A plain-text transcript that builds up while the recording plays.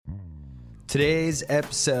Today's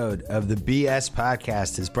episode of the BS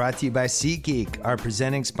Podcast is brought to you by SeatGeek, our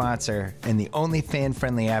presenting sponsor and the only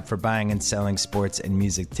fan-friendly app for buying and selling sports and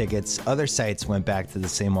music tickets. Other sites went back to the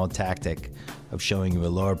same old tactic of showing you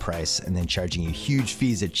a lower price and then charging you huge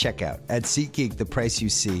fees at checkout. At SeatGeek, the price you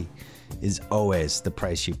see is always the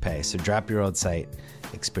price you pay. So drop your old site,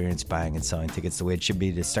 experience buying and selling tickets the way it should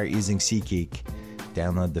be. To start using SeatGeek,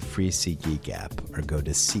 download the free SeatGeek app or go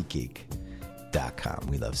to SeatGeek.com.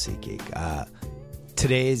 We love SeatGeek.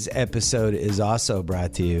 Today's episode is also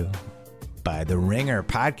brought to you by the Ringer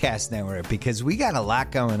Podcast Network because we got a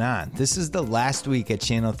lot going on. This is the last week at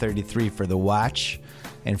Channel 33 for The Watch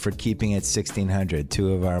and for Keeping It 1600,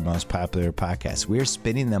 two of our most popular podcasts. We are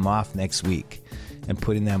spinning them off next week and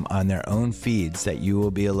putting them on their own feeds that you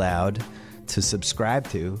will be allowed to subscribe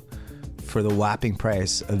to for the whopping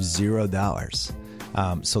price of $0.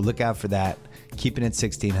 So look out for that. Keeping It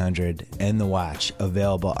 1600 and The Watch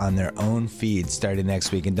available on their own feeds starting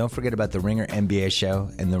next week. And don't forget about the Ringer NBA show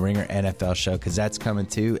and the Ringer NFL show because that's coming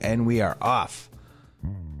too. And we are off.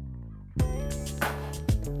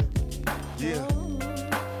 Yeah.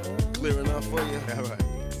 Clear enough for you? All right.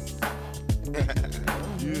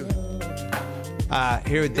 Yeah.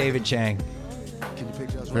 Here with David Chang.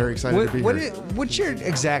 Very excited to be here. What's your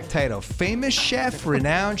exact title? Famous chef,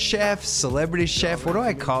 renowned chef, celebrity chef? What do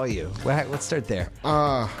I call you? Let's start there.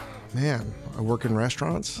 Man, I work in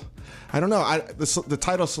restaurants. I don't know. The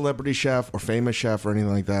title celebrity chef or famous chef or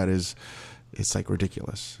anything like that it's like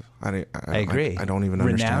ridiculous. I agree. I don't even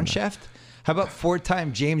understand. Renowned chef? How about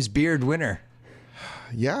 4-time James Beard winner?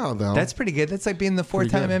 Yeah, though. That's pretty good. That's like being the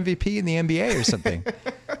 4-time MVP in the NBA or something.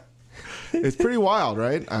 It's pretty wild,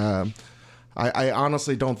 right? I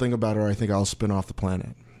honestly don't think about it or I think I'll spin off the planet.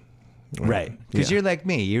 Right. Because you're like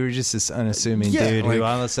me. You were just this unassuming dude who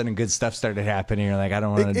all of a sudden good stuff started happening. You're like, I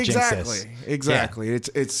don't want to jinx this. Exactly.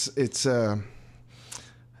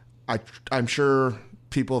 Yeah. I'm sure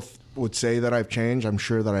people would say that I've changed. I'm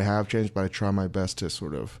sure that I have changed, but I try my best to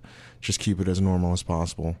sort of just keep it as normal as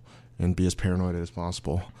possible and be as paranoid as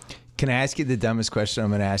possible. Can I ask you the dumbest question I'm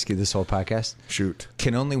going to ask you this whole podcast? Shoot.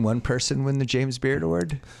 Can only one person win the James Beard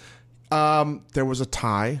Award? There was a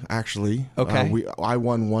tie, actually. Okay. I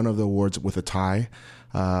won one of the awards with a tie.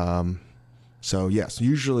 So, yes,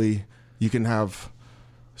 usually you can have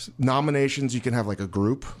nominations. You can have like a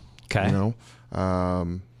group. Okay. You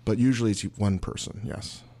know? But usually it's one person,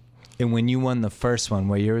 yes. And when you won the first one,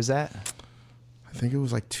 what year was that? I think it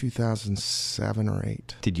was like 2007 or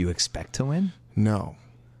 8. Did you expect to win? No,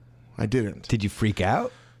 I didn't. Did you freak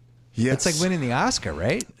out? Yes. It's like winning the Oscar,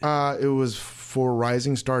 right? It was for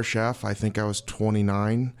Rising Star Chef. I think I was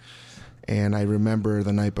 29. And I remember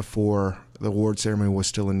the night before the award ceremony was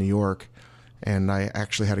still in New York. And I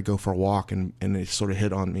actually had to go for a walk. And it sort of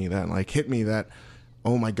hit me that,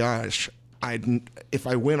 oh my gosh, if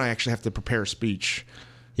I win, I actually have to prepare a speech.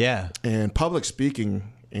 Yeah. And public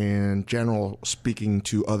speaking and general speaking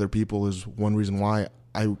to other people is one reason why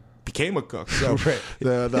I became a cook. So right.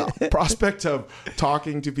 the prospect of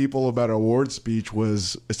talking to people about an award speech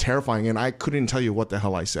is terrifying, and I couldn't tell you what the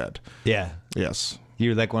hell I said. Yeah. Yes.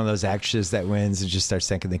 You're like one of those actresses that wins and just starts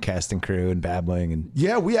thanking the cast and crew and babbling. And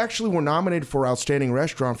yeah, we actually were nominated for Outstanding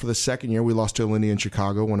Restaurant for the second year. We lost to Lindy in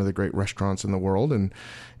Chicago, one of the great restaurants in the world, and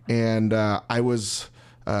I was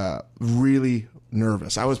really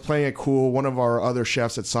nervous. I was playing it cool. One of our other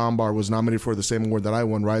chefs at Sambar was nominated for the same award that I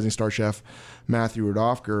won, Rising Star Chef Matthew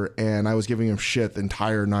Rudofker, and I was giving him shit the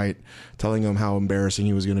entire night, telling him how embarrassing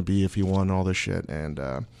he was going to be if he won all this shit.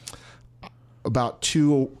 And about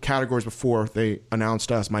 2 categories before they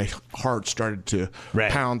announced us, my heart started to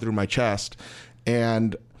pound through my chest.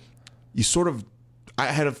 And I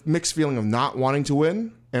had a mixed feeling of not wanting to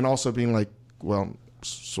win and also being like, well,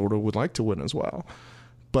 sort of would like to win as well.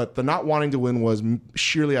 But the not wanting to win was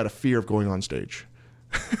sheerly out of fear of going on stage.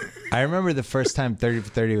 I remember the first time 30 for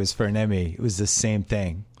 30 was for an Emmy. It was the same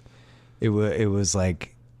thing. It was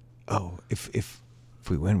like, oh, if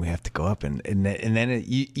we win, we have to go up. And then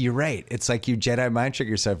you're right. It's like you Jedi mind trick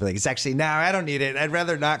yourself. Like, it's actually, no, I don't need it. I'd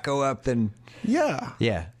rather not go up than... Yeah.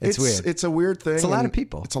 Yeah, it's weird. It's a weird thing. It's a lot of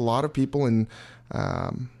people. It's a lot of people. And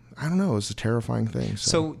I don't know. It's a terrifying thing.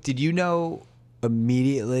 So did you know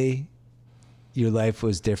immediately your life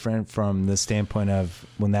was different from the standpoint of,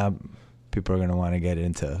 well, now people are going to want to get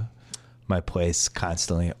into my place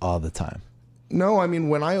constantly all the time? No, I mean,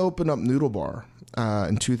 when I opened up Noodle Bar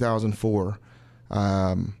in 2004,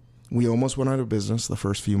 we almost went out of business the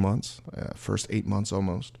first few months, first 8 months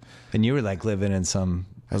almost. And you were like living in some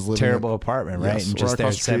terrible apartment, right? Yes, and just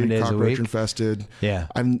there 7 days a week. Infested. Yeah.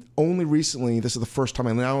 I'm only recently, this is the first time,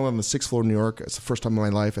 I'm now on the 6th floor in New York. It's the first time in my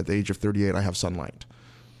life at the age of 38 I have sunlight.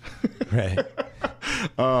 Right.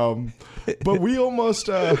 But we almost,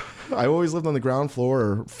 I always lived on the ground floor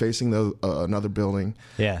or facing another building.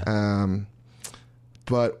 Yeah.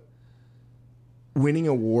 But winning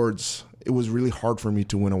awards, it was really hard for me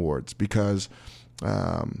to win awards because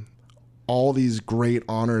all these great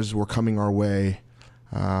honors were coming our way.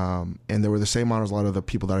 And they were the same honors a lot of the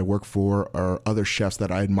people that I work for or other chefs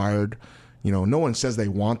that I admired. You know, no one says they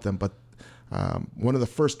want them, but one of the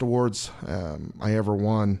first awards I ever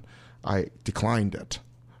won, I declined it.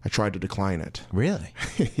 I tried to decline it. Really?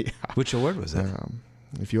 Yeah. Which award was it?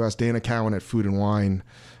 If you ask Dana Cowan at Food and Wine,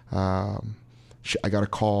 I got a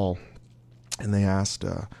call, and they asked,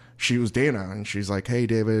 she was Dana, and she's like, "Hey,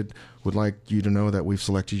 David, would like you to know that we've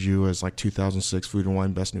selected you as like 2006 Food and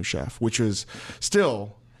Wine Best New Chef," which is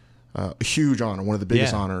still a huge honor, one of the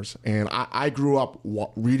biggest honors. And I grew up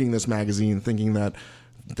reading this magazine thinking that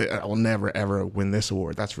I will never, ever win this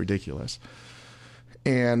award. That's ridiculous.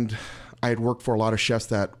 And I had worked for a lot of chefs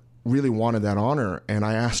that really wanted that honor. And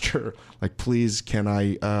I asked her, like, please, can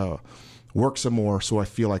I work some more so I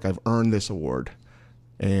feel like I've earned this award?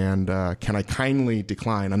 And can I kindly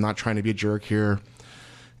decline? I'm not trying to be a jerk here.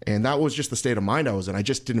 And that was just the state of mind I was in. I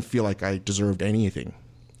just didn't feel like I deserved anything,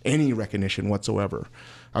 any recognition whatsoever.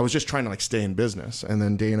 I was just trying to like stay in business. And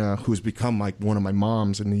then Dana, who's become like one of my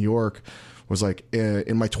moms in New York, was like,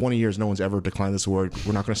 in my 20 years, no one's ever declined this award.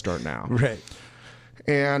 We're not going to start now. Right.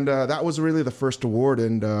 And that was really the first award.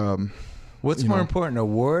 And what's more important,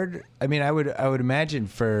 award? I mean, I would imagine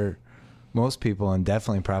for most people, and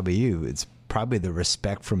definitely probably you, it's probably the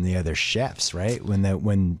respect from the other chefs, right?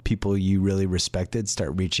 When people you really respected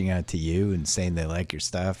start reaching out to you and saying they like your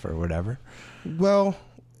stuff or whatever. Well,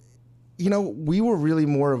 you know, we were really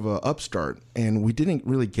more of a upstart, and we didn't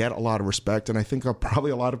really get a lot of respect. And I think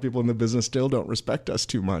probably a lot of people in the business still don't respect us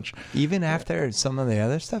too much, even after some of the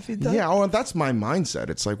other stuff you've done. Yeah, well, that's my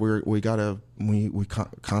mindset. It's like we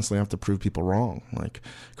constantly have to prove people wrong, like,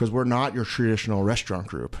 because we're not your traditional restaurant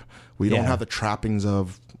group. We don't have the trappings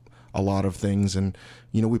of a lot of things, and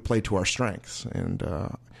you know, we play to our strengths, and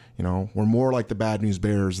you know, we're more like the Bad News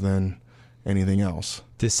Bears than anything else.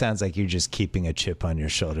 This sounds like you're just keeping a chip on your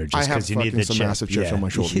shoulder just because you need the some chip. massive chips on my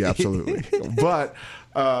shoulder. Yeah, absolutely. But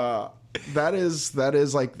that is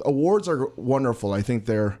like, awards are wonderful. I think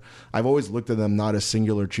I've always looked at them not as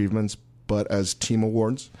singular achievements, but as team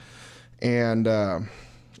awards. And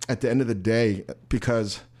at the end of the day,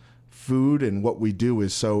 because food and what we do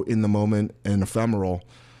is so in the moment and ephemeral,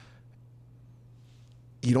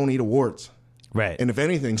 you don't need awards. Right. And if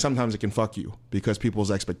anything, sometimes it can fuck you because people's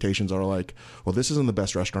expectations are like, well, this isn't the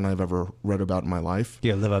best restaurant I've ever read about in my life.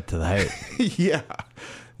 You gotta live up to the hype. Yeah.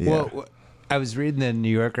 Well, I was reading the New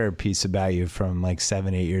Yorker piece about you from like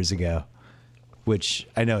 7-8 years ago, which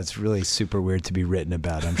I know it's really super weird to be written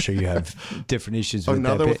about. I'm sure you have different issues with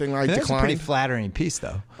Another that. thing I That's declined. a pretty flattering piece,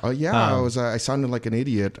 though. Yeah, I sounded like an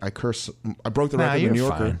idiot. I broke the record in the New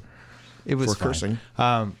Yorker. Fine. It was for cursing.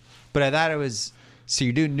 But I thought it was. So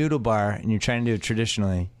you're doing Noodle Bar and you're trying to do it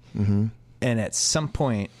traditionally. Mm-hmm. And at some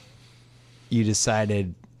point you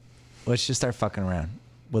decided, let's just start fucking around.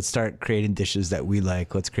 Let's start creating dishes that we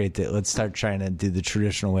like. Let's start trying to do the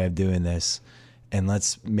traditional way of doing this. And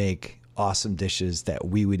let's make awesome dishes that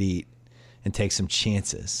we would eat and take some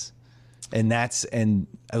chances. And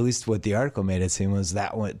at least what the article made it seem was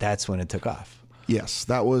that's when it took off. Yes.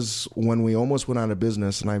 That was when we almost went out of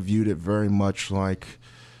business, and I viewed it very much like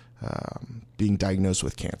being diagnosed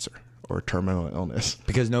with cancer or terminal illness.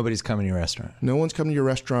 Because nobody's coming to your restaurant. No one's coming to your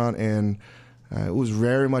restaurant, and it was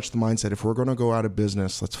very much the mindset, if we're going to go out of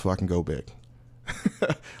business, let's fucking go big.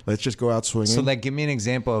 Let's just go out swinging. So, like, give me an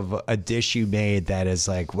example of a dish you made that is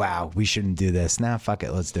like, wow, we shouldn't do this. Nah, fuck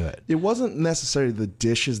it, let's do it. It wasn't necessarily the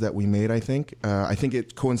dishes that we made, I think. I think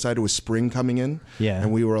it coincided with spring coming in. Yeah.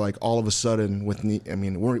 And we were like, all of a sudden, we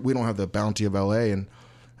don't have the bounty of LA, and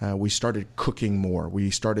we started cooking more. We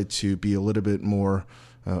started to be a little bit more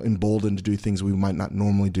emboldened to do things we might not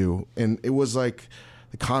normally do. And it was like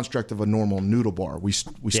the construct of a normal noodle bar. We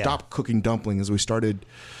stopped cooking dumplings. We started,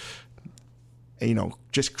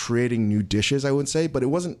 just creating new dishes, I would say. But it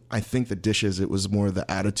wasn't, I think, the dishes. It was more the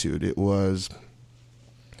attitude. It was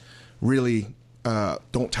really,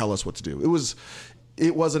 don't tell us what to do.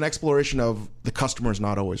 It was an exploration of the customer's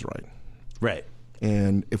not always right. Right.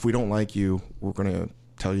 And if we don't like you, we're going to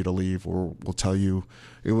tell you to leave, or we'll tell you.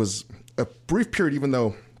 It was a brief period, even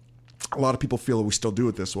though a lot of people feel that we still do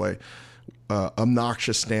it this way,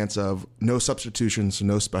 obnoxious stance of no substitutions,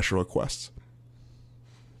 no special requests.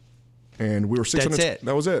 And we were 600. That's it.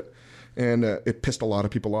 That was it. And it pissed a lot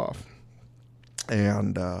of people off.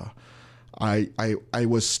 And I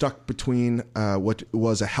was stuck between what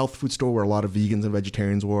was a health food store where a lot of vegans and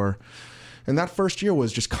vegetarians were. And that first year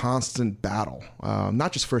was just constant battle.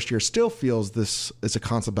 Not just first year, still feels this is a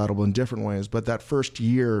constant battle, but in different ways. But that first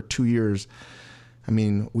year, 2 years, I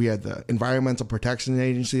mean, we had the Environmental Protection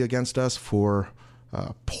Agency against us for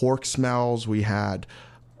pork smells. We had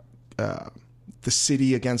the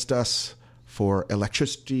city against us for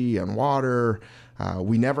electricity and water.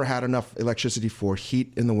 We never had enough electricity for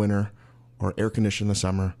heat in the winter or air conditioning in the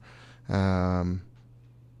summer. And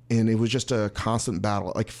it was just a constant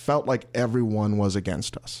battle. Like, felt like everyone was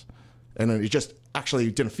against us. And it just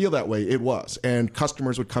actually didn't feel that way. It was. And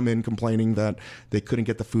customers would come in complaining that they couldn't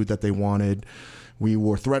get the food that they wanted. We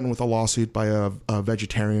were threatened with a lawsuit by a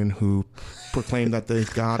vegetarian who proclaimed that they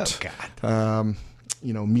got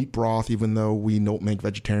meat broth, even though we don't make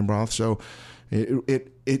vegetarian broth. So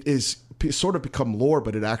it is sort of become lore,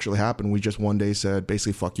 but it actually happened. We just one day said,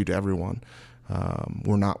 basically, fuck you to everyone.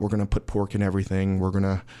 We're going to put pork in everything. We're going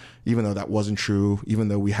to, even though that wasn't true, even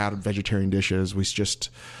though we had vegetarian dishes, we just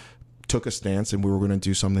took a stance and we were going to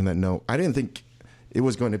do something that I didn't think it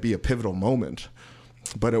was going to be a pivotal moment,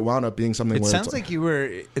 but it wound up being something. It sounds like you were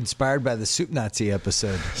inspired by the Soup Nazi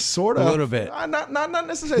episode. Sort of. A little bit. Not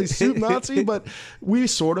necessarily Soup Nazi, but we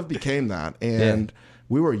sort of became that. And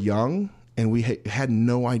we were young and we had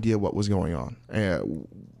no idea what was going on.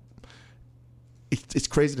 It's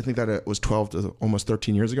crazy to think that it was 12 to almost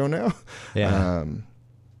 13 years ago now. Yeah.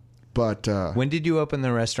 But when did you open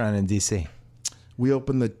the restaurant in D.C.? We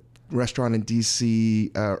opened the restaurant in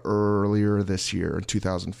D.C. Earlier this year in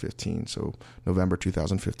 2015, so November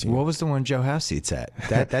 2015. What was the one Joe House eats at?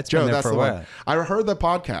 That's Joe, been there that's for a while. I heard the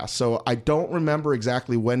podcast, so I don't remember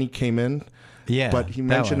exactly when he came in. Yeah, but he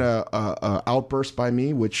mentioned a outburst by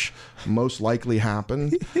me, which most likely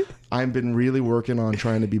happened. I've been really working on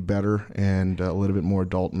trying to be better and a little bit more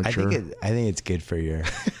adult, mature. I think it's good for your.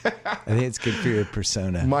 I think it's good for your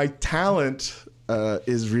persona. My talent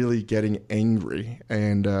is really getting angry,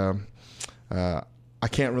 and I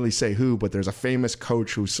can't really say who, but there's a famous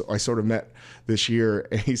coach who I sort of met this year,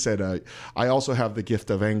 and he said, I also have the gift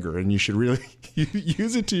of anger, and you should really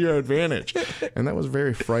use it to your advantage. And that was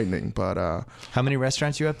very frightening. But how many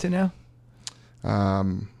restaurants are you up to now?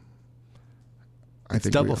 I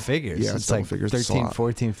think double figures. Yeah, it's double like figures. 13,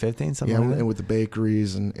 14, 15, something like that. And with the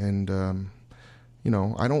bakeries and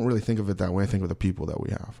I don't really think of it that way. I think of the people that we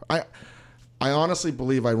have. I honestly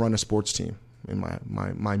believe I run a sports team in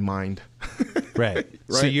my mind. Right.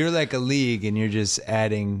 So you're like a league and you're just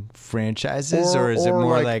adding franchises, or is it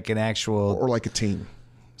more like an actual, or like a team,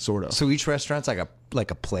 sort of. So each restaurant's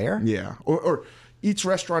like a player? Yeah. Or each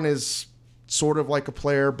restaurant is sort of like a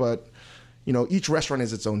player, but each restaurant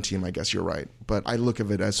is its own team, I guess you're right. But I look at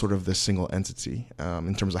it as sort of this single entity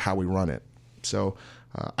in terms of how we run it. So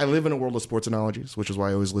I live in a world of sports analogies, which is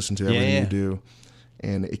why I always listen to everything you do.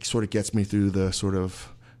 And it sort of gets me through the sort of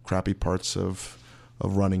crappy parts of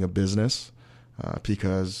running a business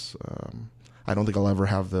because I don't think I'll ever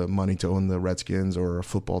have the money to own the Redskins or a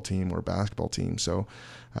football team or a basketball team. So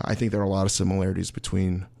I think there are a lot of similarities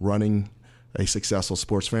between running a successful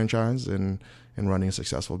sports franchise and running a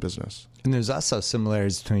successful business. And there's also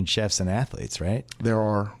similarities between chefs and athletes, right? There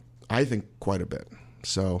are, I think, quite a bit.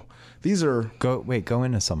 So these are... Go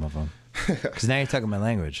into some of them. Because now you're talking my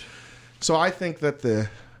language. So I think that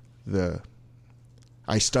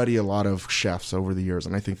I study a lot of chefs over the years,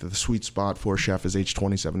 and I think that the sweet spot for a chef is age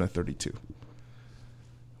 27 to 32,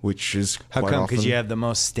 which is How quite come? often... Because you have the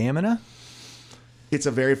most stamina? It's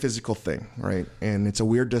a very physical thing, right? And it's a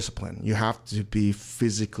weird discipline. You have to be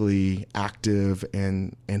physically active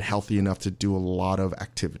and healthy enough to do a lot of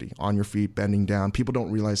activity on your feet, bending down. People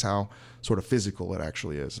don't realize how sort of physical it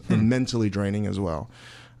actually is, and mentally draining as well.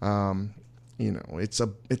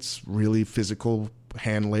 It's really physical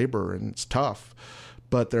hand labor, and it's tough.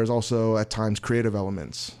 But there's also at times creative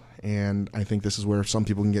elements. And I think this is where some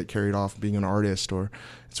people can get carried off being an artist, or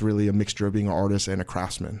it's really a mixture of being an artist and a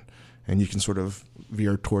craftsman. And you can sort of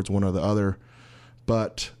veer towards one or the other.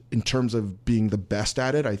 But in terms of being the best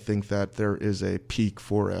at it, I think that there is a peak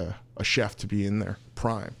for a chef to be in their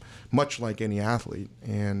prime, much like any athlete.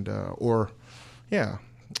 And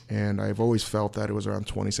I've always felt that it was around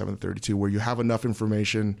 27 to 32, where you have enough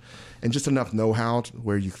information and just enough know-how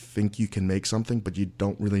where you think you can make something, but you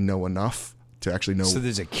don't really know enough to actually know. So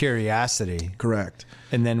there's a curiosity. Correct.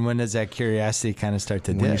 And then when does that curiosity kind of start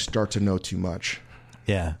to dip? When you start to know too much.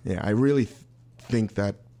 Yeah. Yeah, I really think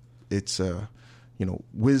that it's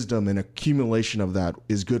wisdom and accumulation of that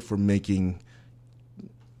is good for making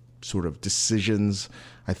sort of decisions.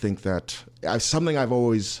 I think that something I've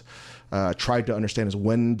always tried to understand is,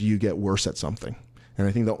 when do you get worse at something? And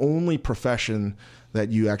I think the only profession that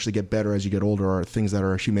you actually get better as you get older are things that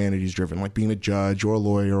are humanities driven, like being a judge or a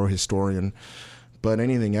lawyer or a historian. But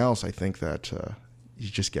anything else, I think that you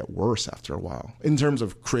just get worse after a while in terms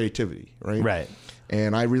of creativity, right? Right.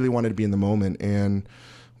 And I really wanted to be in the moment. And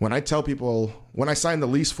when I tell people, when I signed the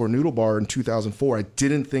lease for Noodle Bar in 2004, I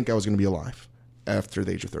didn't think I was going to be alive after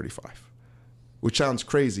the age of 35, which sounds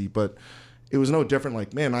crazy, but it was no different.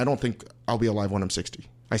 Like, man, I don't think I'll be alive when I'm 60.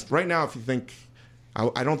 Right now, if you think,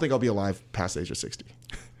 I don't think I'll be alive past the age of 60.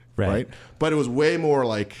 Right? But it was way more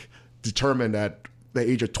like determined at the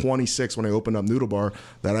age of 26 when I opened up Noodle Bar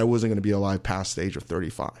that I wasn't going to be alive past the age of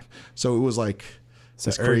 35. So it was like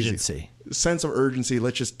this urgency. Sense of urgency.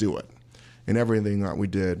 Let's just do it. And everything that we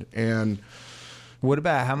did. And what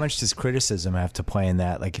about how much does criticism have to play in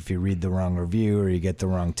that? Like if you read the wrong review or you get the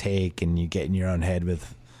wrong take and you get in your own head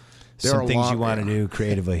with some things you want to do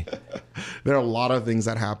creatively. There are a lot of things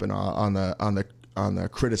that happen on the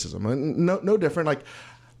criticism. And no different. Like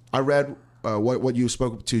I read what you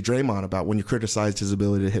spoke to Draymond about when you criticized his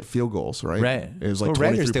ability to hit field goals, right? Right. It was like 23%.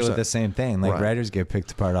 Writers deal with the same thing. Like writers get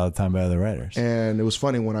picked apart all the time by other writers. And it was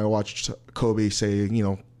funny when I watched Kobe say,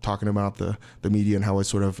 talking about the media and how it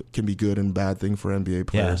sort of can be good and bad thing for NBA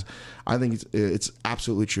players. Yeah. I think it's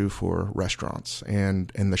absolutely true for restaurants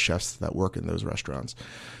and the chefs that work in those restaurants.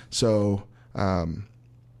 So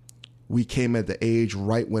we came at the age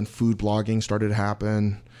right when food blogging started to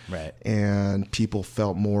happen. Right. And people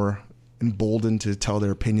felt more emboldened to tell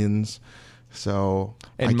their opinions. So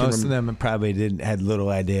most of them probably had little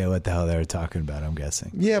idea what the hell they were talking about, I'm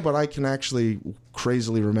guessing. Yeah, but I can actually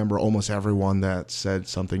crazily remember almost everyone that said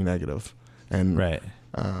something negative. And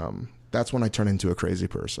that's when I turn into a crazy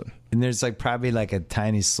person. And there's probably a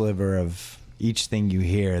tiny sliver of each thing you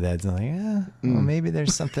hear that's like, well, maybe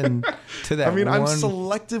there's something to that. I mean, I'm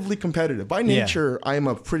selectively competitive. By nature, I am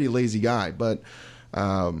a pretty lazy guy. But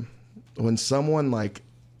when someone like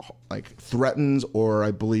threatens or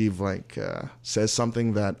I believe says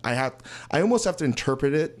something that I almost have to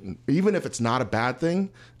interpret it, even if it's not a bad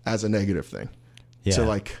thing, as a negative thing. Yeah.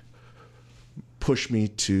 To push me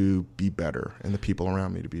to be better and the people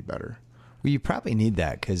around me to be better. Well, you probably need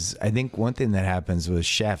that because I think one thing that happens with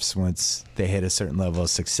chefs once they hit a certain level of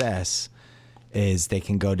success is they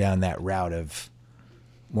can go down that route of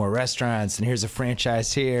more restaurants and here's a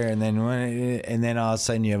franchise here and then all of a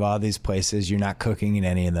sudden you have all these places. You're not cooking in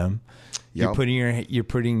any of them. Yep. You're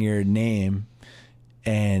putting your name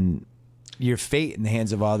and your fate in the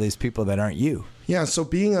hands of all these people that aren't you. Yeah, so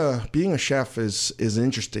being a chef is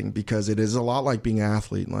interesting because it is a lot like being an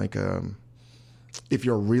athlete. If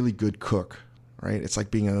you're a really good cook, right? It's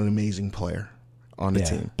like being an amazing player on the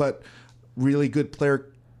team. But really good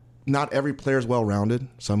player, not every player is well-rounded.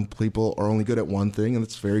 Some people are only good at one thing, and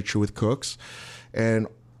it's very true with cooks. And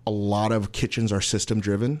a lot of kitchens are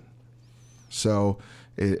system-driven. So,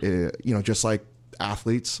 just like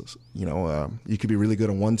athletes, you could be really good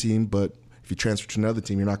on one team, but if you transfer to another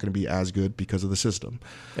team, you're not going to be as good because of the system.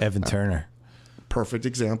 Evan Turner. Perfect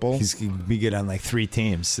example. He's going to be good on 3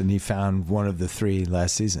 teams, and he found one of the 3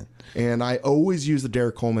 last season. And I always use the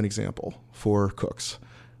Derek Coleman example for cooks,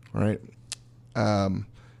 right? By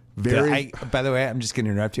the way, I'm just going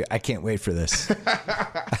to interrupt you. I can't wait for this.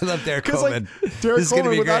 I love Derek Coleman. Derek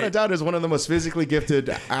Coleman, without a doubt, is one of the most physically gifted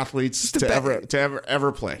athletes to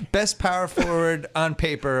ever play. Best power forward on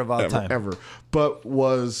paper of all time. Ever. But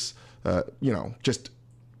was, just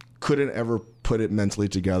couldn't ever put it mentally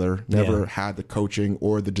together. Never had the coaching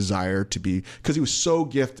or the desire to be, because he was so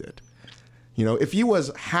gifted. If he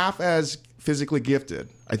was half as physically gifted,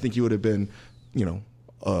 I think he would have been,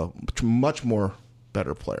 a much more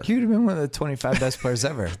better player. He would have been one of the 25 best players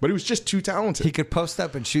ever. But he was just too talented. He could post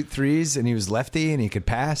up and shoot threes, and he was lefty, and he could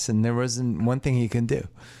pass, and there wasn't one thing he couldn't do.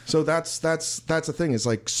 So that's the thing. It's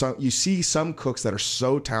like you see some cooks that are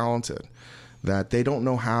so talented that they don't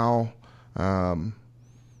know how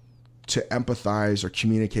to empathize or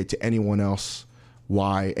communicate to anyone else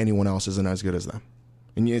why anyone else isn't as good as them.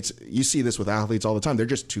 And you see this with athletes all the time. They're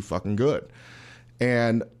just too fucking good.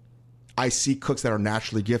 And I see cooks that are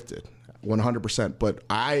naturally gifted, 100%. But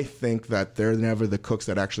I think that they're never the cooks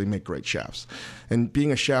that actually make great chefs. And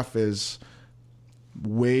being a chef is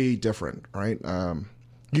way different, right?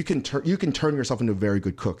 You can turn yourself into a very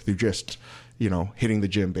good cook through just, hitting the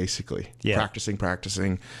gym, basically. Yeah.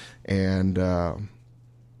 Practicing. And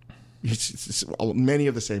it's many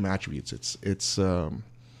of the same attributes. It's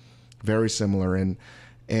very similar. And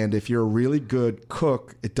if you're a really good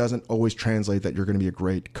cook, it doesn't always translate that you're going to be a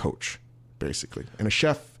great coach, basically. And a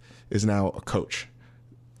chef is now a coach,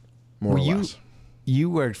 more or less. You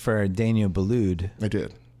worked for Daniel Boulud. I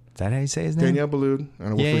did. Is that how you say his name? Danielle Boulud. And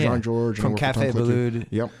I work for Jean George. From Cafe Boulud.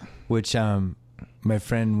 Yep. Which my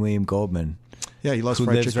friend William Goldman. Yeah, he loves who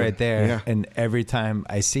fried lives chicken. right there. Yeah. And every time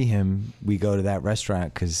I see him, we go to that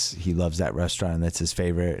restaurant because he loves that restaurant. That's his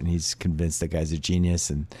favorite, and he's convinced that guy's a genius.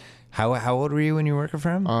 And how old were you when you were working for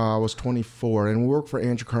him? I was 24, and we worked for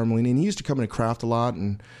Andrew Carmelini, and he used to come in and craft a lot,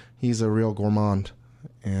 and he's a real gourmand.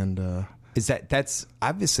 And that's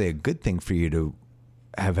obviously a good thing for you to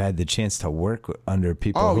have had the chance to work under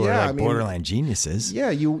people who are borderline geniuses.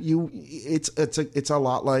 Yeah, it's a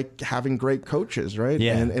lot like having great coaches, right?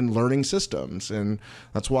 Yeah. And learning systems. And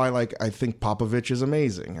that's why I think Popovich is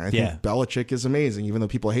amazing. I think Belichick is amazing. Even though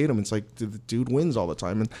people hate him, it's like the dude wins all the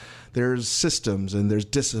time. And there's systems and there's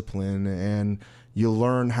discipline, and you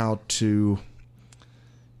learn how to,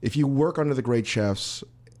 if you work under the great chefs,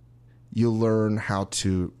 you learn how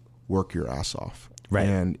to work your ass off. Right.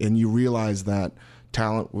 And you realize that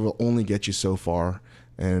talent will only get you so far,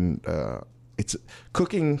 and it's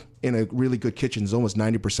cooking in a really good kitchen is almost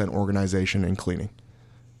 90% organization and cleaning.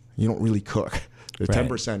 You don't really cook. There's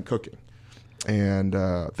 10% cooking, and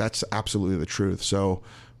that's absolutely the truth. So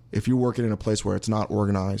if you're working in a place where it's not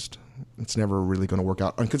organized, it's never really going to work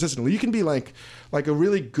out consistently. You can be like a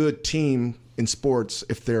really good team in sports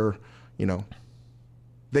if they're,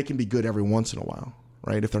 they can be good every once in a while,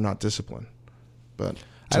 right? If they're not disciplined, but.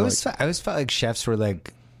 I always felt like chefs were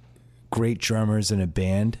like great drummers in a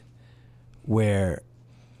band where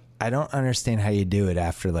I don't understand how you do it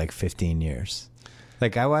after like 15 years.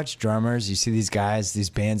 Like I watch drummers, you see these guys, these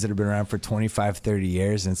bands that have been around for 25, 30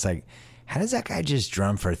 years, and it's like, how does that guy just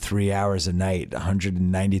drum for 3 hours a night,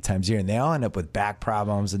 190 times a year? And they all end up with back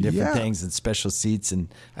problems and different things and special seats. And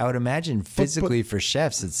I would imagine physically for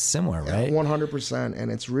chefs, it's similar, right? 100%. And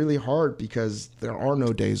it's really hard because there are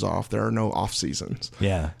no days off. There are no off seasons.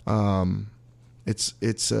 Yeah. I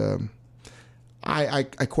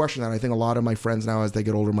question that. I think a lot of my friends now, as they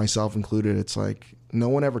get older, myself included, it's like no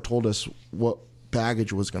one ever told us what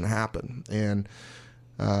baggage was going to happen. And,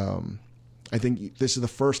 I think this is the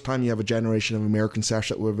first time you have a generation of American chefs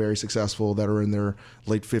that were very successful, that are in their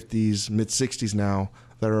late 50s, mid 60s now,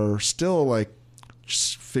 that are still like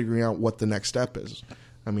just figuring out what the next step is.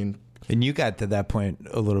 I mean, and you got to that point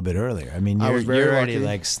a little bit earlier. I mean, you're already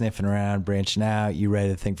like sniffing around, branching out. You ready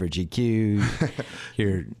to think for GQ?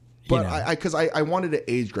 Because I wanted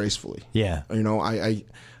to age gracefully. Yeah.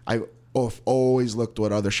 I've always looked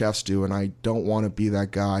what other chefs do, and I don't want to be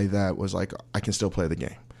that guy that was like, I can still play the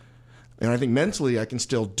game. And I think mentally I can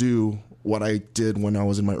still do what I did when I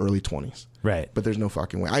was in my early 20s. Right. But there's no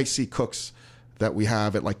fucking way. I see cooks that we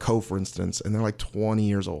have at like Co, for instance, and they're like 20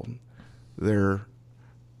 years old.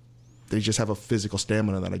 They just have a physical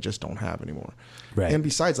stamina that I just don't have anymore. Right. And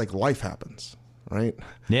besides, like, life happens, right?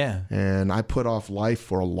 Yeah. And I put off life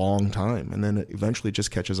for a long time, and then it eventually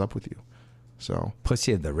just catches up with you. So. Plus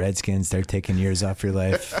you have the Redskins. They're taking years off your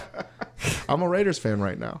life. I'm a Raiders fan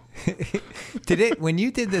right now. When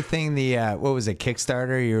you did the thing, what was it,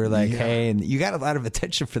 Kickstarter? You were like, hey, and you got a lot of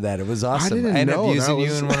attention for that. It was awesome. I ended up using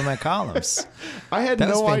you in one of my columns. I had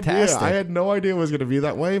no idea. I had no idea it was going to be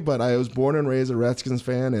that way, but I was born and raised a Redskins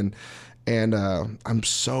fan, and I'm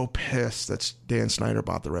so pissed that Dan Snyder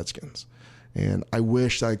bought the Redskins. And I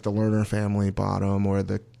wish like the Lerner family bought him, or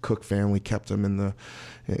the Cook family kept him in the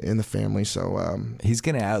family. So he's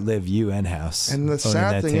going to outlive you and House. And the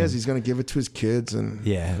sad thing is, he's going to give it to his kids, and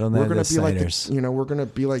we're going to be like we're going to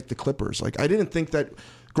be like the Clippers. Like, I didn't think that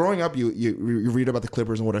growing up. You read about the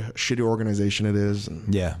Clippers and what a shitty organization it is,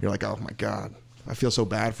 and you're like, oh my god, I feel so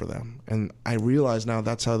bad for them. And I realize now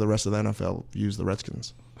that's how the rest of the NFL views the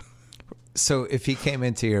Redskins. So if he came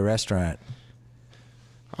into your restaurant,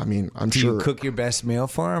 I mean, do you cook your best meal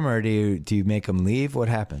for him, or do you make him leave? What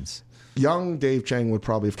happens? Young Dave Chang would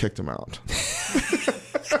probably have kicked him out.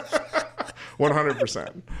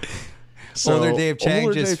 100%. So, older Dave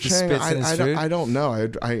Chang spits in his food? I don't know.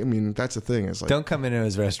 I mean, that's the thing. Is like, don't come into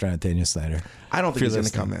his restaurant, Daniel Snyder. I don't think he's going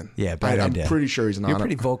to come in. Yeah, bad idea. I'm pretty sure he's not. You're a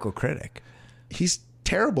pretty vocal critic. He's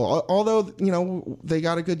terrible. Although, they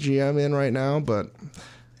got a good GM in right now, but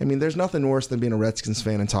I mean, there's nothing worse than being a Redskins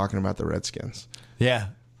fan and talking about the Redskins. Yeah.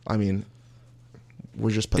 I mean, we're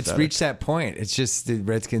just pathetic. It's reached that point. It's just the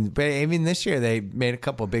Redskins. But I mean, this year they made a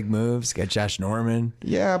couple of big moves. Got Josh Norman.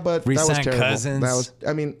 Yeah, but that was terrible. Cousins.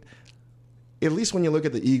 I mean, at least when you look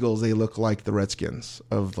at the Eagles, they look like the Redskins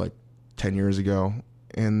of like 10 years ago.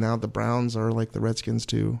 And now the Browns are like the Redskins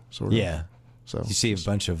too, sort of. Yeah. So you see a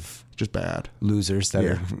bunch of just bad losers that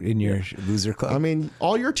are in your loser club. I mean,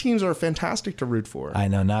 all your teams are fantastic to root for. I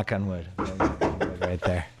know. Knock on wood. Right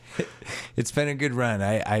there. It's been a good run.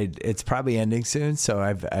 It's probably ending soon, so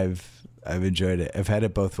I've I've enjoyed it. I've had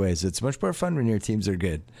it both ways. It's much more fun when your teams are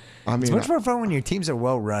good. I mean, it's much more fun when your teams are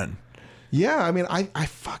well run. Yeah, I mean, I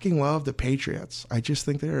fucking love the Patriots. I just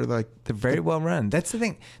think they're very well run. That's the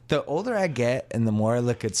thing. The older I get and the more I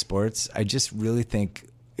look at sports, I just really think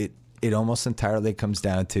it almost entirely comes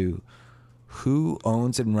down to who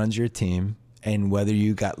owns and runs your team and whether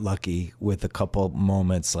you got lucky with a couple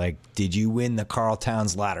moments like, did you win the Carl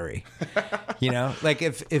Towns lottery? You know, like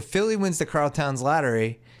if Philly wins the Carl Towns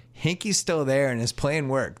lottery, Hinkey's still there and his plan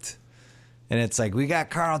worked. And it's like, we got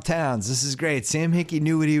Carl Towns. This is great. Sam Hinkie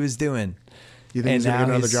knew what he was doing. You think he's going to get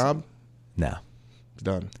another job? No. He's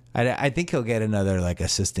done. I think he'll get another like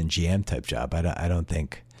assistant GM type job. I don't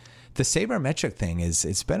think. The sabermetric thing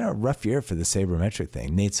it's been a rough year for the sabermetric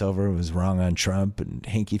thing. Nate Silver was wrong on Trump and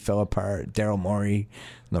Hinkie fell apart. Daryl Morey,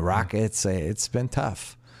 the Rockets. It's been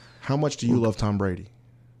tough. How much do you love Tom Brady?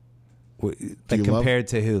 Like compared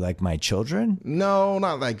to who? Like my children? No,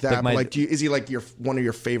 not like that. Like is he like one of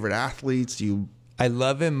your favorite athletes? I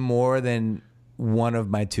love him more than one of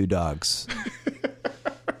my two dogs.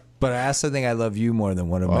 But I also think I love you more than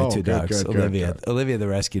one of my two dogs. Olivia. Olivia, the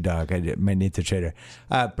rescue dog. I might need to trade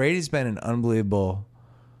her. Brady's been an unbelievable.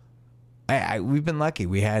 We've been lucky.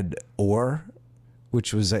 We had Orr,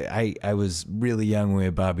 which was I was really young when we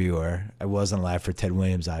had Bobby Orr. I wasn't alive for Ted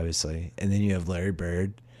Williams, obviously. And then you have Larry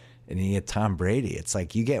Bird, and then you get Tom Brady. It's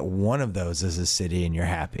like you get one of those as a city, and you're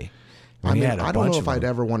happy. I mean, I don't know if I'd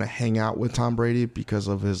ever want to hang out with Tom Brady because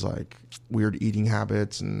of his like weird eating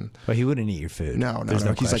habits But he wouldn't eat your food. No. He's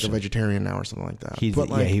like a vegetarian now or something like that. He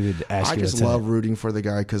would ask you. I just love rooting for the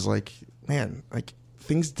guy because, like, man, like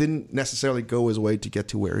things didn't necessarily go his way to get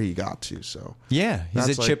to where he got to. So yeah,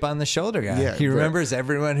 he's a chip on the shoulder guy. Yeah, he remembers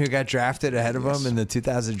everyone who got drafted ahead of him in the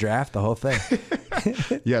 2000 draft, the whole thing.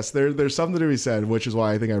 Yes, there's something to be said, which is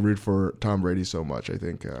why I think I root for Tom Brady so much. I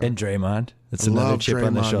think and Draymond. That's another chip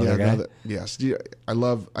on the shoulder guy. Yes, I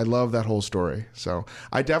love that whole story. So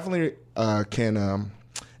I definitely can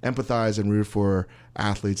empathize and root for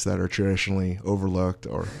athletes that are traditionally overlooked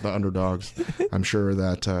or the underdogs. I'm sure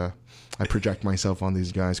that I project myself on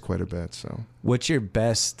these guys quite a bit. So, what's your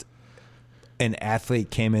best? An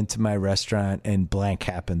athlete came into my restaurant and blank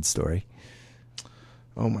happened story.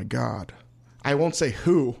 Oh my God, I won't say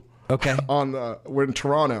who. Okay. We're in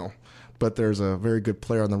Toronto, but there's a very good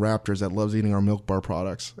player on the Raptors that loves eating our Milk Bar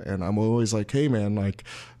products, and I'm always like, hey man, like.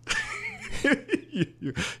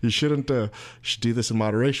 you shouldn't should do this in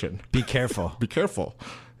moderation. Be careful. Be careful.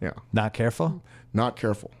 Yeah. Not careful? Not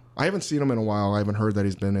careful. I haven't seen him in a while. I haven't heard that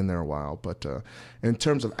he's been in there a while. But in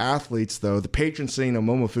terms of athletes, though, the patron saint of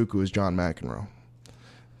Momofuku is John McEnroe.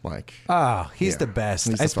 He's the best.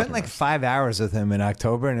 I spent like 5 hours with him in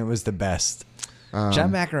October, and it was the best.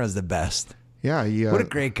 John McEnroe's the best. Yeah. What a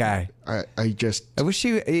great guy. I wish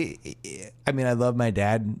I love my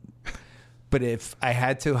dad. But if I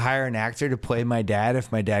had to hire an actor to play my dad,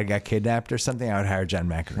 if my dad got kidnapped or something, I would hire John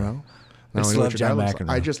McEnroe. Well, I just love John McEnroe.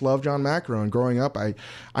 I just love John McEnroe. And growing up, I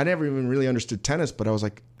never even really understood tennis, but I was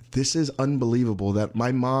like, this is unbelievable that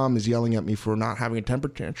my mom is yelling at me for not having a temper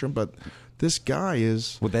tantrum, but this guy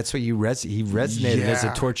is... Well, that's what he resonated as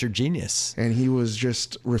a tortured genius. And he was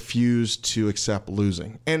just refused to accept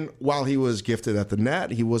losing. And while he was gifted at the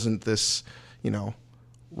net, he wasn't this,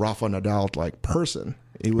 Rafa Nadal-like person.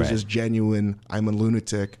 He was just genuine, I'm a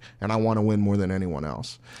lunatic, and I want to win more than anyone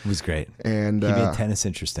else. It was great. And he made tennis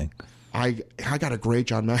interesting. I got a great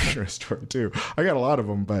John McEnroe story, too. I got a lot of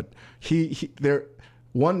them, but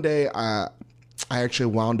one day I actually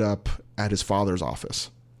wound up at his father's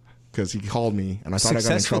office because he called me, and I thought I got in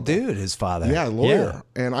trouble. Successful dude, his father. Yeah, lawyer.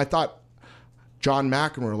 Yeah. And I thought John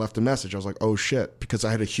McEnroe left a message. I was like, oh, shit, because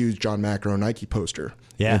I had a huge John McEnroe Nike poster.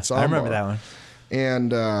 Yeah, I remember that one.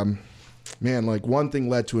 And... man, like one thing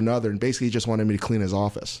led to another, and basically he just wanted me to clean his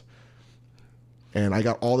office. And I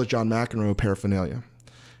got all the John McEnroe paraphernalia.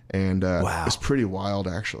 And wow. It was pretty wild,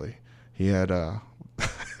 actually. He had, it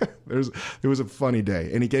was a funny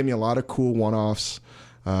day. And he gave me a lot of cool one-offs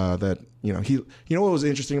that, what was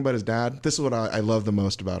interesting about his dad? This is what I love the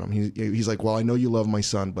most about him. He's like, well, I know you love my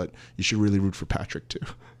son, but you should really root for Patrick, too.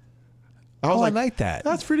 I like that.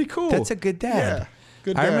 That's pretty cool. That's a good dad. Yeah.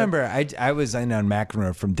 I remember I was in on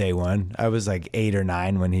McEnroe from day one. I was like 8 or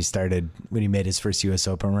 9 when he made his first U.S.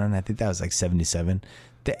 Open run. I think that was like 77.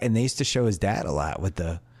 And they used to show his dad a lot with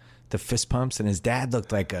the fist pumps, and his dad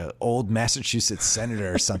looked like an old Massachusetts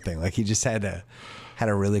senator or something. Like he just had a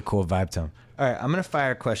really cool vibe to him. All right, I'm gonna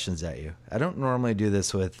fire questions at you. I don't normally do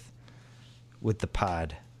this with the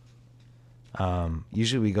pod.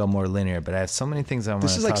 Usually we go more linear, but I have so many things I want to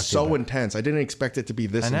talk to you about. This is like so intense. I didn't expect it to be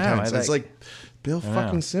this intense. It's like Bill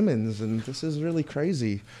fucking Simmons, and this is really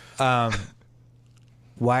crazy.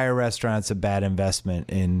 why are restaurants a bad investment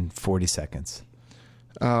in 40 seconds?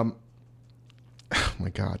 Oh my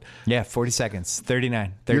God. Yeah, 40 seconds,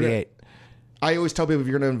 39, 38. I always tell people, if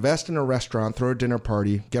you're going to invest in a restaurant, throw a dinner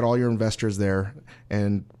party, get all your investors there,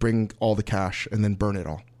 and bring all the cash, and then burn it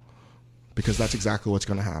all. Because that's exactly what's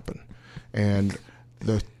going to happen. And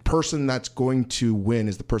the person that's going to win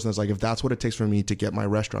is the person that's like, if that's what it takes for me to get my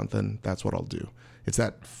restaurant, then that's what I'll do. It's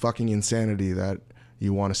that fucking insanity that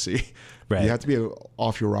you want to see. Right. You have to be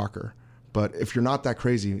off your rocker. But if you're not that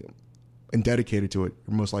crazy and dedicated to it,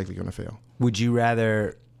 you're most likely going to fail. Would you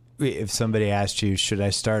rather, if somebody asked you, should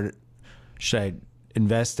I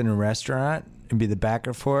invest in a restaurant and be the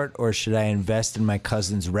backer for it, or should I invest in my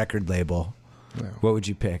cousin's record label? No. What would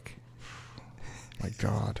you pick? My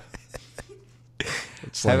God.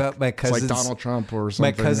 It's How about my cousin's, it's like Donald Trump or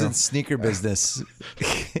something. My cousin's sneaker business.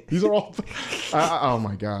 These are all. Oh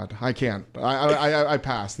my God, I can't. I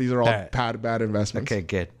pass. These are all right. bad investments. Okay,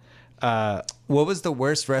 good. What was the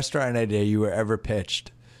worst restaurant idea you were ever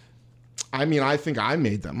pitched? I mean, I think I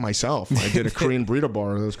made them myself. I did a Korean burrito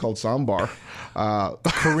bar. It was called Sambar.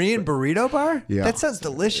 Korean burrito bar? Yeah. That sounds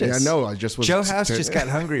delicious. Yeah, I know. I just was. Joe House just got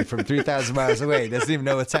hungry from 3,000 miles away. He doesn't even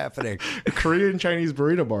know what's happening. Korean Chinese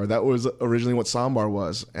burrito bar. That was originally what Sambar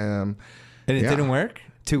was. And it didn't work?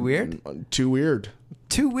 Too weird? Too weird.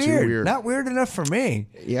 Too weird. Not weird enough for me.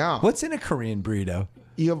 Yeah. What's in a Korean burrito?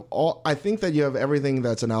 You have all. I think that you have everything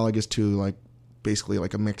that's analogous to like basically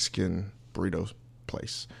like a Mexican burrito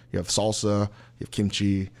place. You have salsa, you have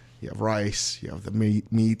kimchi, you have rice, you have the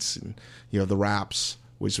meats, and you have the wraps,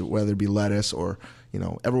 which whether it be lettuce or,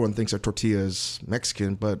 everyone thinks that tortilla is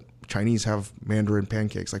Mexican, but Chinese have Mandarin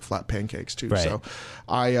pancakes, like flat pancakes too. Right. So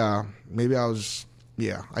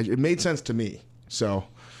it made sense to me. So.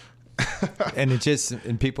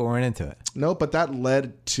 and people weren't into it. No, but that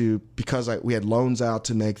led to, because we had loans out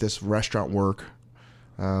to make this restaurant work,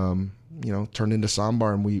 turned into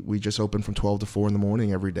Sambar, and we just opened from 12 to 4 in the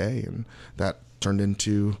morning every day. And that turned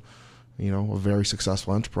into, a very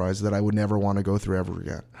successful enterprise that I would never want to go through ever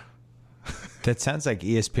again. That sounds like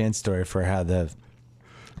ESPN story for how the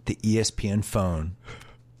ESPN phone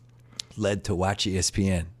led to Watch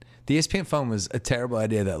ESPN. The ESPN phone was a terrible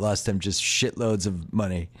idea that lost them just shitloads of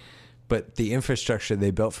money. But the infrastructure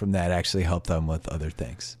they built from that actually helped them with other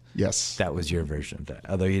things. Yes. That was your version of that,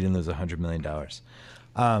 although you didn't lose $100 million.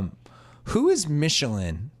 Who is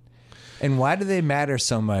Michelin, and why do they matter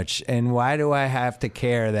so much? And why do I have to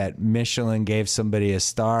care that Michelin gave somebody a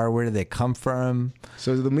star? Where do they come from?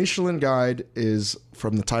 So the Michelin Guide is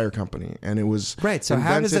from the tire company, and it was right. So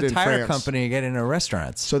how does a tire France. company get into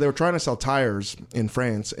restaurants? So they were trying to sell tires in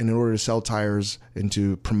France, and in order to sell tires and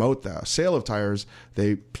to promote the sale of tires,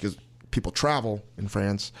 because people travel in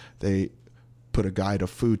France, they put a guide of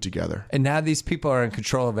food together. And now these people are in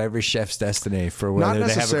control of every chef's destiny for whether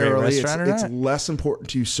they have a great restaurant or not? It's less important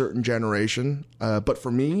to a certain generation. But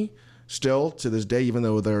for me, still to this day, even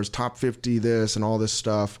though there's top 50 this and all this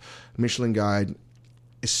stuff, Michelin Guide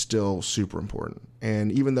is still super important.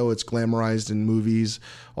 And even though it's glamorized in movies,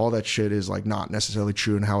 all that shit is like not necessarily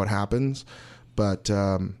true in how it happens. But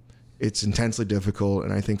it's intensely difficult.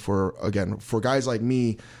 And I think for guys like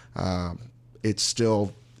me, it's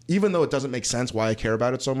still, even though it doesn't make sense why I care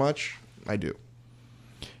about it so much, I do.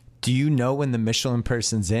 Do you know when the Michelin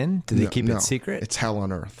person's in? Do they keep it secret? It's hell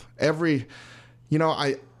on earth. Oh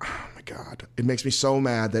my God, it makes me so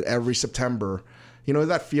mad that every September,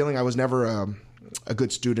 that feeling. I was never a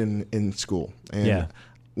good student in school. And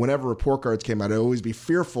whenever report cards came out, I'd always be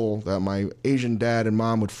fearful that my Asian dad and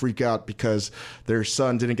mom would freak out because their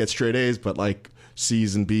son didn't get straight A's, but like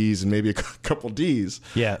C's and B's and maybe a couple D's.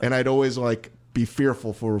 Yeah. And I'd always be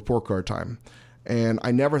fearful for report card time. And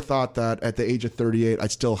I never thought that at the age of 38,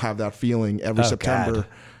 I'd still have that feeling every September. God.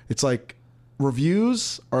 It's like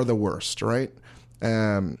reviews are the worst, right?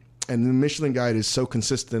 And the Michelin Guide is so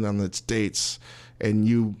consistent on its dates. And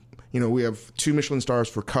we have 2 Michelin stars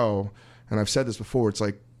for Co. And I've said this before, it's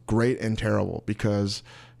like great and terrible because,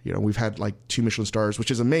 we've had 2 Michelin stars, which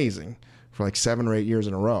is amazing, for 7 or 8 years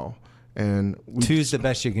in a row. And 2's the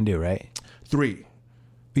best you can do, right? 3.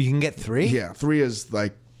 You can get 3? Yeah, 3 is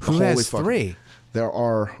who has 3? There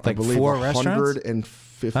are, I believe, 4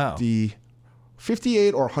 150,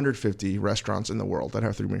 58 or 150 restaurants in the world that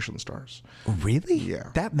have 3 Michelin stars. Really?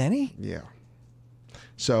 Yeah. That many? Yeah.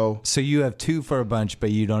 So you have 2 for a bunch,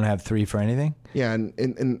 but you don't have 3 for anything? Yeah,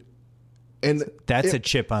 and that's a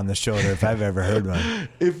chip on the shoulder if I've ever heard one.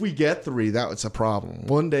 If we get 3, that's a problem.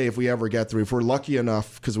 One day, if we ever get 3, if we're lucky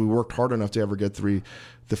enough, because we worked hard enough to ever get 3,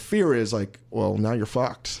 the fear is well, now you're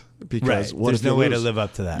fucked. Because right. There's no way to live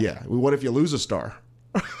up to that. Yeah. What if you lose a star?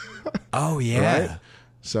 Oh, yeah. Right?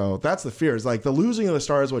 So that's the fear. It's like the losing of the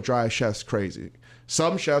star is what drives chefs crazy.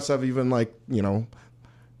 Some chefs have even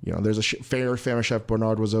there's a famous chef,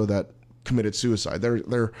 Bernard Oiseau, that committed suicide.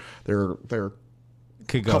 There are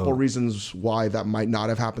a couple reasons why that might not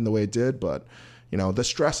have happened the way it did, but the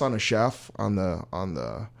stress on a chef, on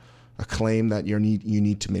the acclaim that you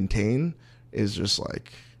need to maintain is just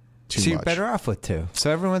like too much. So you're better off with 2.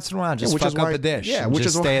 So every once in a while, just fuck up a dish. Yeah, which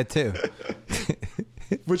just stay at 2.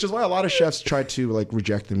 Which is why a lot of chefs try to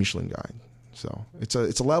reject the Michelin Guide. So it's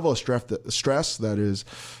a level of stress that is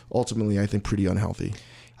ultimately, I think, pretty unhealthy.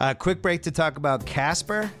 Quick break to talk about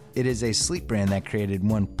Casper. It is a sleep brand that created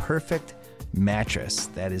one perfect mattress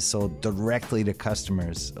that is sold directly to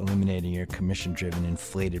customers, eliminating your commission-driven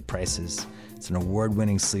inflated prices. It's an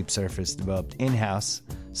award-winning sleep surface developed in-house,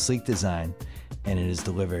 sleek design, and it is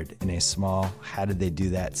delivered in a small, how did they do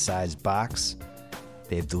that size box?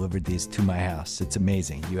 They've delivered these to my house. It's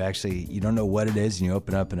amazing. You don't know what it is, and you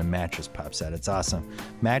open up and a mattress pops out. It's awesome.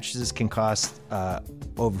 Mattresses can cost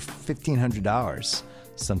over $1,500.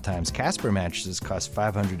 Sometimes Casper mattresses cost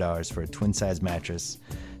 $500 for a twin-size mattress,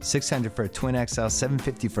 $600 for a twin XL,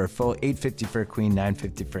 $750 for a full, $850 for a queen,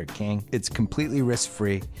 $950 for a king. It's completely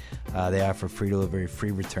risk-free. They offer free delivery,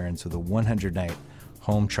 free returns with a 100-night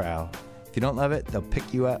home trial. If you don't love it, they'll pick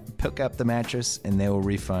up the mattress, and they will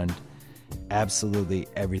refund absolutely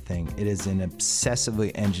everything. It is an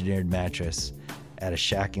obsessively engineered mattress at a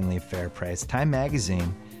shockingly fair price. Time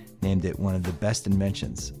magazine named it one of the best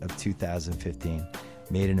inventions of 2015.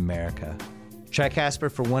 Made in America. Try Casper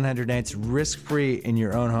for 100 nights risk-free in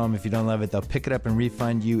your own home. If you don't love it, they'll pick it up and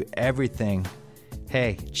refund you everything.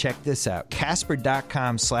 Hey, check this out.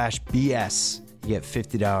 Casper.com/BS. You get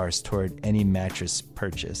 $50 toward any mattress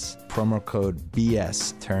purchase. Promo code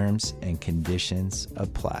BS. Terms and conditions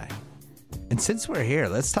apply. And since we're here,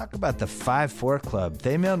 let's talk about the 5-4 Club.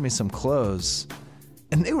 They mailed me some clothes,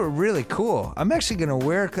 and they were really cool. I'm actually going to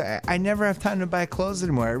wear... I never have time to buy clothes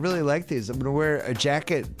anymore. I really like these. I'm going to wear a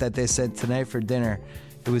jacket that they sent tonight for dinner.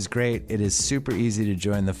 It was great. It is super easy to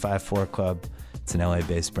join the 5-4 Club. It's an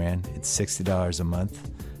LA-based brand. It's $60 a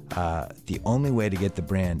month. The only way to get the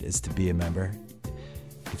brand is to be a member.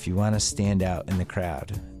 If you want to stand out in the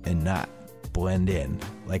crowd and not blend in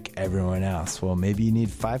like everyone else, well, maybe you need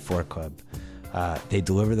 5-4 Club. They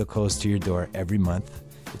deliver the clothes to your door every month.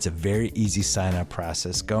 It's a very easy sign-up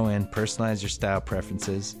process. Go in, personalize your style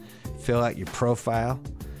preferences, fill out your profile,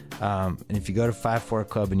 and if you go to 5-4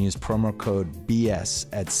 Club and use promo code BS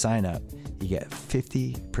at sign-up, you get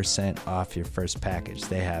 50% off your first package.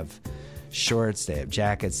 They have shorts, they have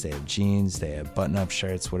jackets, they have jeans, they have button-up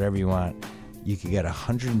shirts, whatever you want. You could get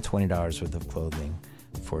 $120 worth of clothing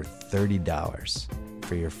for $30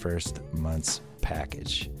 for your first month's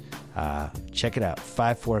package. Check it out,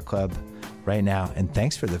 5-4 Club. Right now, and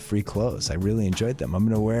thanks for the free clothes. I really enjoyed them. I'm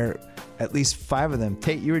going to wear at least 5 of them.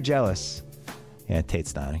 Tate, you were jealous. Yeah,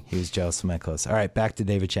 Tate's nodding. He was jealous of my clothes. All right, back to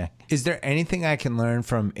David Chang. Is there anything I can learn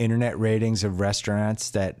from internet ratings of restaurants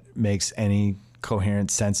that makes any coherent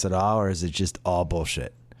sense at all, or is it just all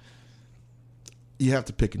bullshit? You have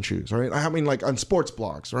to pick and choose, right? I mean, like on sports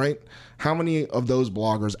blogs, right? How many of those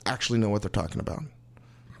bloggers actually know what they're talking about?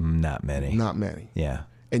 Not many. Not many. Yeah.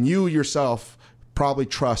 And you yourself probably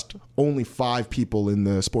trust only 5 people in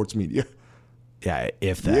the sports media. Yeah,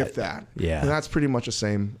 if that. If that. Yeah. And that's pretty much the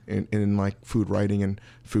same in like food writing and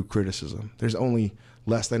food criticism. There's only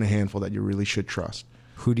less than a handful that you really should trust.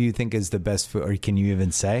 Who do you think is the best food, or can you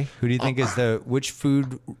even say? Who do you think is which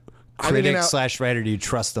food critic / writer do you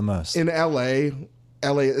trust the most? In LA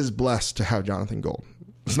is blessed to have Jonathan Gold.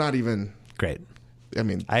 It's not even... Great. I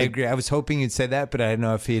mean... I agree. I was hoping you'd say that, but I didn't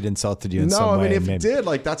know if he'd insulted you in some way. No, I mean, if he did,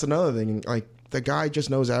 like, that's another thing. Like, the guy just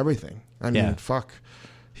knows everything. I mean, fuck.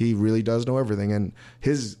 He really does know everything. And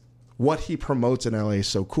what he promotes in LA is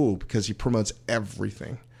so cool because he promotes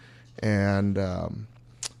everything. And,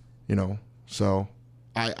 so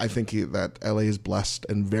I think that LA is blessed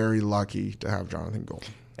and very lucky to have Jonathan Gold.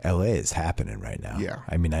 LA is happening right now. Yeah.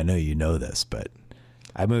 I mean, I know you know this, but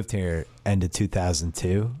I moved here end of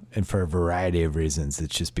 2002. And for a variety of reasons,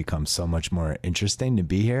 it's just become so much more interesting to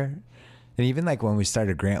be here. And even like when we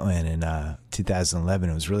started Grantland in 2011,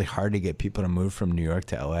 it was really hard to get people to move from New York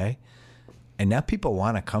to LA. And now people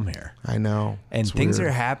want to come here. I know. And things are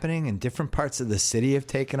happening, and different parts of the city have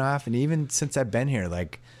taken off. And even since I've been here,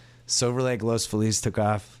 like Silver Lake, Los Feliz took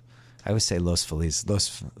off. I always say Los Feliz.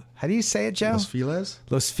 How do you say it, Joe? Los Feliz?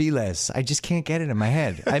 Los Feliz. I just can't get it in my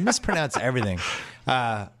head. I mispronounce everything.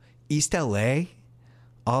 East LA,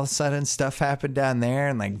 all of a sudden stuff happened down there,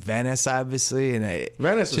 and like Venice, obviously, and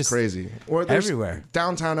Venice is crazy. Or there's everywhere.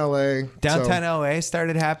 Downtown LA. Downtown LA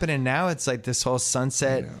started happening. Now it's like this whole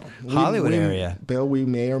Sunset Hollywood area. Bill, we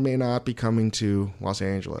may or may not be coming to Los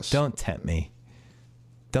Angeles. Don't tempt me.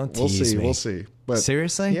 Don't tease me. We'll see. But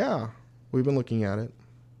seriously? Yeah. We've been looking at it.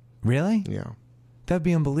 Really? Yeah. That'd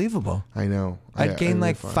be unbelievable. I know. I'd gain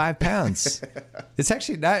like 5 pounds. It's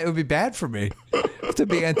actually not. It would be bad for me to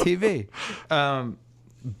be on TV.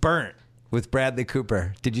 Burnt with Bradley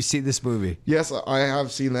Cooper. Did you see this movie? Yes, I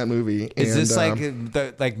have seen that movie. Is this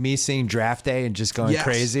like me seeing Draft Day and just going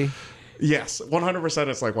crazy? Yes, 100%.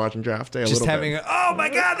 It's like watching Draft Day. Just having, oh my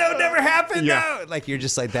God, that would never happen. Yeah. No. Like you're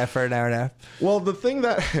just like that for an hour and a half. Well, the thing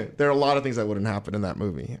that there are a lot of things that wouldn't happen in that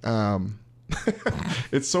movie.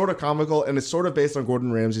 It's sort of comical, and it's sort of based on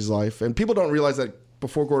Gordon Ramsay's life. And people don't realize that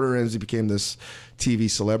before Gordon Ramsay became this TV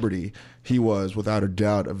celebrity, he was without a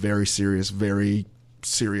doubt a very serious,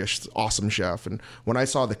 awesome chef. And when I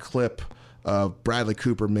saw the clip of Bradley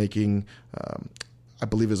Cooper making, I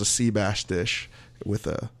believe it was a sea bass dish with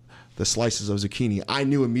the slices of zucchini, I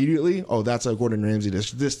knew immediately, oh, that's a Gordon Ramsay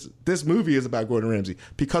dish. This movie is about Gordon Ramsay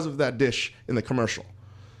because of that dish in the commercial.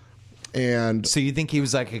 And so you think he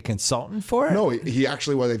was like a consultant for it? No, he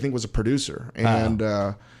actually was. I think was a producer, and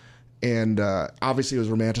obviously it was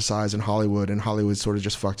romanticized in Hollywood, and Hollywood sort of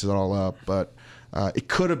just fucked it all up. But it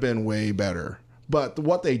could have been way better. But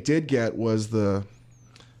what they did get was the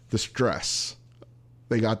stress.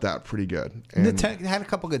 They got that pretty good. And had a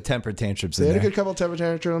couple good temper tantrums in there. They had a good couple of temper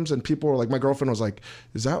tantrums, and people were like, my girlfriend was like,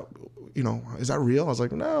 is that real? I was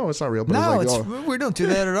like, no, it's not real. But no, it was like, we don't do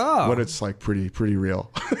that at all. But it's like pretty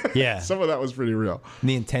real. Yeah. Some of that was pretty real.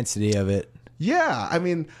 The intensity of it. Yeah. I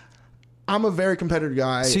mean, I'm a very competitive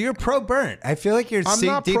guy. So you're pro burnt. I feel like you're deep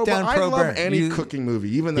down pro burnt. I love any cooking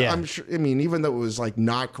movie, even though I'm sure. I mean, even though it was like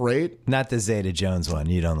not great. Not the Zeta Jones one.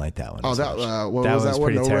 You don't like that one. Oh, what was that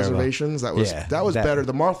one? No terrible. Reservations. That was better.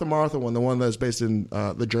 The Martha one, the one that's based in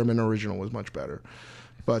the German original, was much better.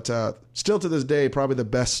 But still to this day, probably the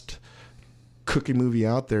best cooking movie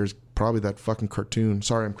out there is probably that fucking cartoon.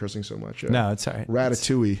 Sorry, I'm cursing so much. No, it's all right.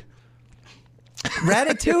 Ratatouille.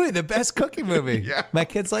 Ratatouille, the best cooking movie. Yeah. My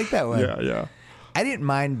kids like that one. Yeah. I didn't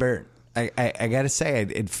mind burnt. I got to say,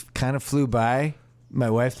 it kind of flew by. My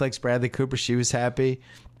wife likes Bradley Cooper. She was happy.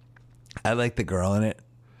 I like the girl in it.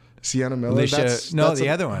 Sienna Miller? The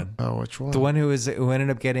other one. Oh, which one? The one who ended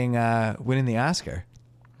up getting winning the Oscar.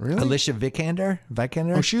 Really? Alicia Vikander?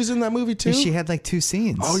 Oh, she was in that movie too? And she had like 2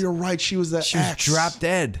 scenes. Oh, you're right. She was She was drop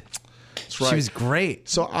dead. That's right. She was great.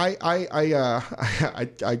 So I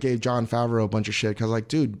gave Jon Favreau a bunch of shit because I was like,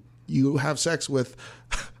 dude, you have sex with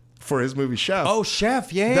for his movie Chef. Oh,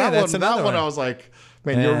 Chef, yeah, that one. I was like,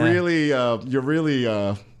 man, you're really.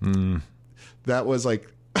 That was like,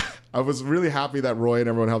 I was really happy that Roy and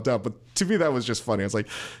everyone helped out, but to me that was just funny. It's like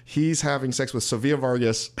he's having sex with Sofia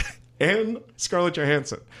Vargas and Scarlett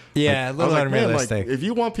Johansson. Yeah, a little unrealistic. If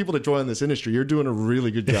you want people to join this industry, you're doing a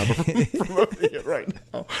really good job of promoting it right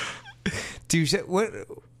now. Dude,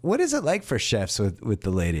 what is it like for chefs with the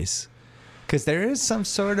ladies? Because there is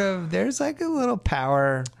there's like a little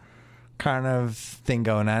power kind of thing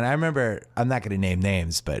going on. I remember, I'm not going to name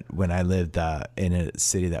names, but when I lived in a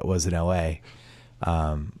city that wasn't LA,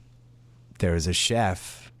 there was a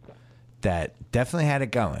chef that definitely had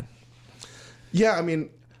it going. Yeah, I mean,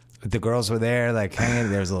 the girls were there, like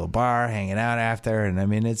hanging. There was a little bar, hanging out after, and I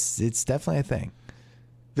mean, it's definitely a thing.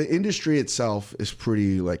 The industry itself is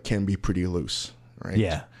can be pretty loose, right?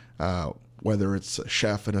 Yeah. Whether it's a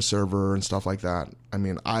chef and a server and stuff like that. I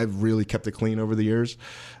mean, I've really kept it clean over the years.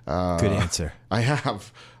 Good answer. I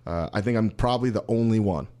have. I think I'm probably the only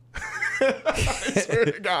one. I swear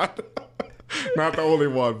to God. Not the only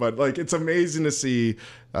one, but like it's amazing to see.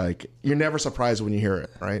 Like you're never surprised when you hear it,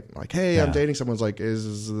 right? Like, hey, I'm dating someone's like,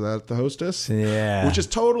 is that the hostess? Yeah, which is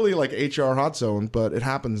totally like HR hot zone, but it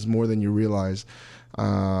happens more than you realize.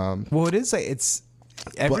 Well, it is like it's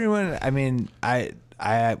everyone. I mean, I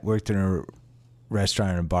worked in a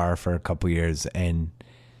restaurant and bar for a couple years, and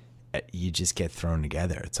you just get thrown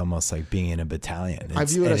together. It's almost like being in a battalion. I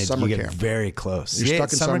view it as summer you camp. Get very close. You're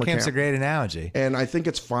stuck in summer camp's camp. A great analogy. And I think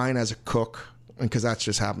it's fine as a cook, because that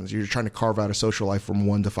just happens. You're trying to carve out a social life from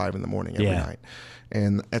 1 to 5 in the morning every night,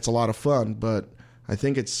 and it's a lot of fun. But I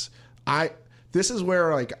think this is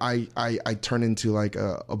where like I turn into like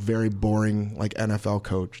a very boring like NFL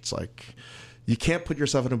coach. It's like you can't put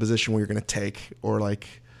yourself in a position where you're going to take or like,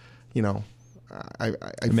 you know. I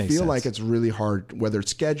feel like it's really hard, whether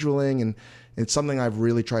it's scheduling, and it's something I've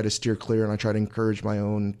really tried to steer clear, and I try to encourage my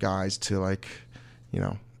own guys to like, you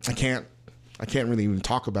know, I can't really even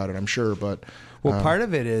talk about it, I'm sure, but part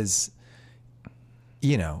of it is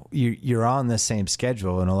you know, you're on the same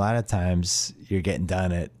schedule, and a lot of times you're getting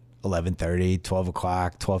done at 11:30, 12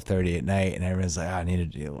 o'clock, 12:30 at night, and everyone's like, I need to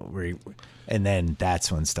do, and then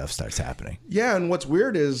that's when stuff starts happening. Yeah, and what's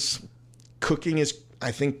weird is cooking is,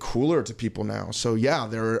 I think, cooler to people now. So yeah,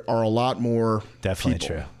 there are a lot more Definitely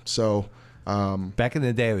people. true. So back in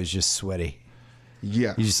the day, it was just sweaty.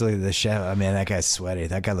 Yeah, You just look at the chef. I mean, that guy's sweaty.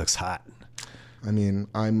 That guy looks hot. I mean,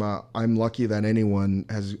 I'm lucky that anyone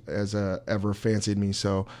has ever fancied me.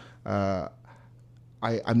 So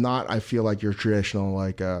I'm not. I feel like your traditional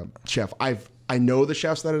like chef. I know the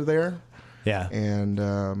chefs that are there. Yeah,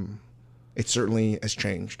 and it certainly has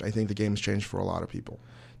changed. I think the game's changed for a lot of people.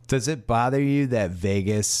 Does it bother you that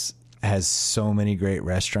Vegas has so many great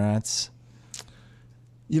restaurants?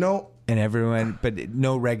 You know, and everyone, but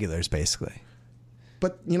no regulars, basically.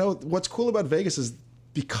 But you know what's cool about Vegas is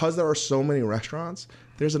because there are so many restaurants,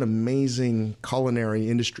 there's an amazing culinary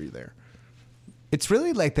industry there. It's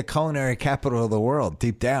really like the culinary capital of the world,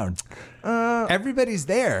 deep down. Everybody's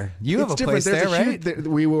there. You have a place there, right?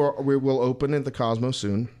 We will open at the Cosmo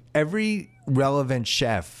soon. Every relevant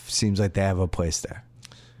chef seems like they have a place there.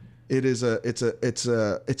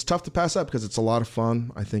 It's tough to pass up because it's a lot of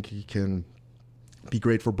fun. I think it can be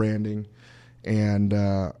great for branding, and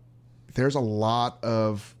there's a lot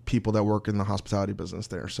of people that work in the hospitality business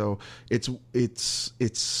there. So it's.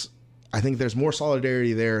 I think there's more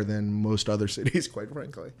solidarity there than most other cities, quite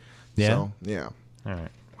frankly. Yeah. So, yeah. All right.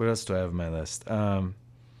 What else do I have on my list?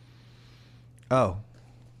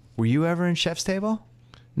 Were you ever in Chef's Table?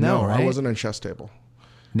 No, right? I wasn't in Chef's Table.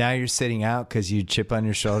 Now you're sitting out because you chip on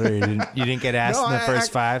your shoulder. You didn't get asked in the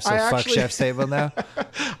first five, so fuck Chef's Table now.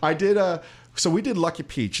 I did. So we did Lucky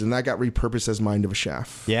Peach, and that got repurposed as Mind of a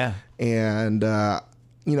Chef. Yeah. And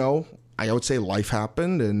you know, I would say life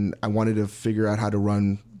happened, and I wanted to figure out how to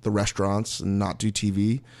run the restaurants and not do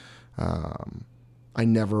TV. I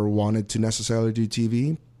never wanted to necessarily do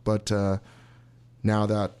TV, but now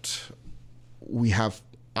that we have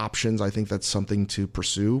options, I think that's something to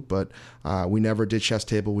pursue. But we never did Chef's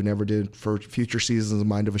Table. We never did for future seasons of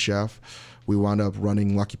Mind of a Chef. We wound up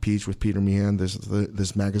running Lucky Peach with Peter Meehan,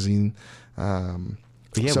 this magazine.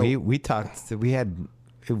 We talked. We had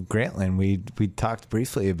Grantland. We talked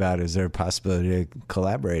briefly about is there a possibility of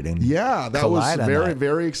collaborating? Yeah, that was very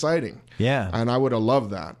very exciting. Yeah, and I would have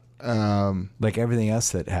loved that. Like everything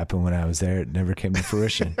else that happened when I was there, it never came to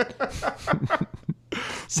fruition.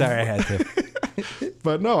 Sorry, I had to.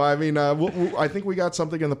 But no, I mean, I think we got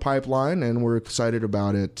something in the pipeline, and we're excited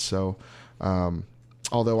about it. So,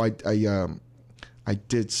 although I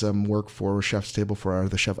did some work for Chef's Table for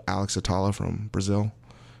the chef Alex Atala from Brazil.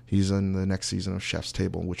 He's in the next season of Chef's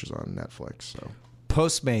Table, which is on Netflix. So,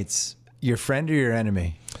 Postmates, your friend or your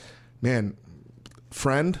enemy? Man,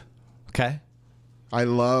 friend. Okay. I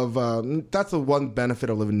love. That's the one benefit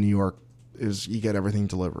of living in New York is you get everything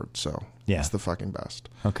delivered. So yeah, it's the fucking best.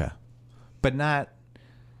 Okay, but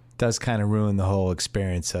does kind of ruin the whole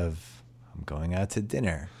experience of I'm going out to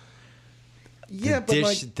dinner. Yeah, but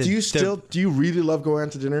do you really love going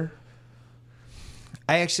out to dinner?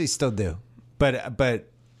 I actually still do, but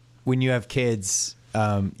when you have kids,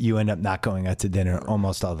 you end up not going out to dinner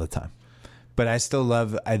almost all the time. But I still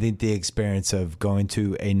love, I think, the experience of going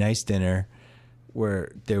to a nice dinner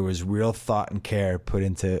where there was real thought and care put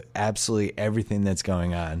into absolutely everything that's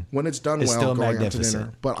going on. When it's done well, still going magnificent. out to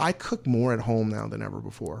dinner. But I cook more at home now than ever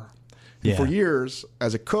before. Yeah. For years,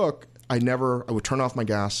 as a cook, I would turn off my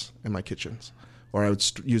gas in my kitchens, or I would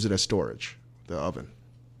use it as storage, the oven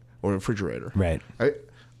or refrigerator. Right.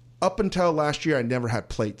 Up until last year, I never had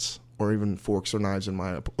plates or even forks or knives in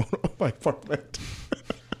my apartment.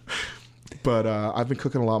 But I've been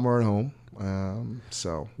cooking a lot more at home.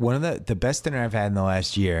 So one of the best dinner I've had in the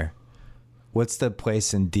last year. What's the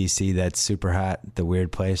place in DC that's super hot? The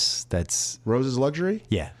weird place that's Rose's Luxury.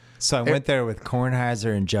 Yeah. So I went there with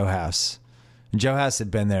Kornheiser and Joe House. And Joe House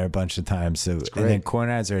had been there a bunch of times. So and then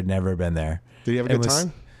Kornheiser had never been there. Did he have a good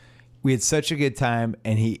time? We had such a good time,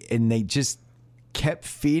 and they just kept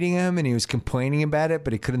feeding him, and he was complaining about it,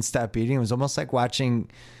 but he couldn't stop eating. It was almost like watching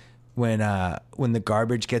when the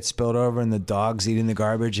garbage gets spilled over and the dog's eating the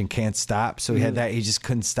garbage and can't stop. So he had that, he just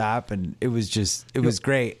couldn't stop, and it was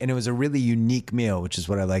great, and it was a really unique meal, which is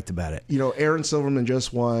what I liked about it. You know, Aaron Silverman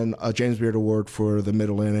just won a James Beard Award for the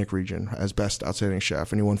Mid-Atlantic region as Best Outstanding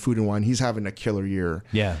Chef, and he won Food and Wine. He's having a killer year.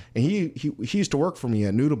 Yeah. And he used to work for me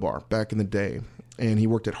at Noodle Bar back in the day, and he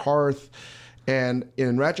worked at Hearth, and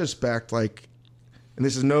in retrospect, like, and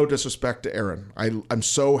this is no disrespect to Aaron. I'm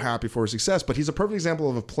so happy for his success, but he's a perfect example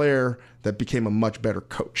of a player that became a much better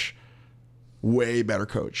coach. Way better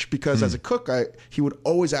coach. Because as a cook, he would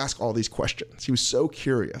always ask all these questions. He was so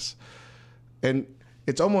curious. And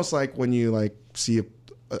it's almost like when you like see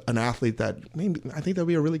an athlete that maybe I think they'll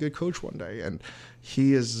be a really good coach one day, and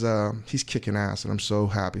he's kicking ass, and I'm so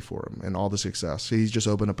happy for him and all the success. He's just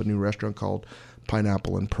opened up a new restaurant called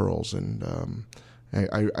Pineapple and Pearls, and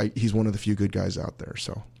he's one of the few good guys out there.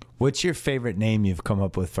 So, what's your favorite name you've come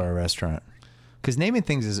up with for a restaurant? Because naming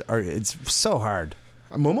things it's so hard.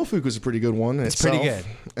 Momofuku is a pretty good one. It's pretty good,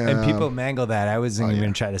 and people mangle that. I wasn't even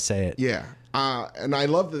going to try to say it. Yeah. And I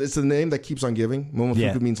love that it's the name that keeps on giving.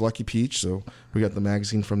 Momofuku means lucky peach, so we got the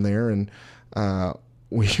magazine from there, and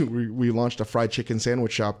we launched a fried chicken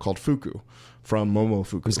sandwich shop called Fuku from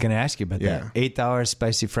Momofuku. I was going to ask you about that. $8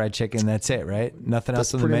 spicy fried chicken. That's it, right? Nothing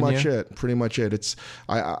else on the menu. Pretty much it. It's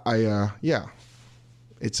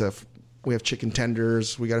It's we have chicken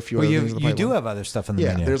tenders. We got a few other things. You do have other stuff on the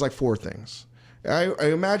menu. Yeah, there's like 4 things. I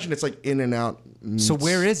imagine it's like In-N-Out meats. So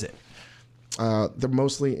where is it? They're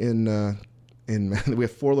mostly in we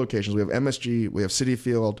have 4 locations. We have MSG, we have City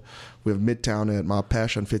Field, we have Midtown at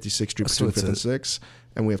Mapesh on 56th Street between 5th and 6th,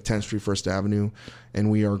 and we have 10th Street, 1st Avenue, and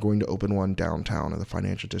we are going to open one downtown in the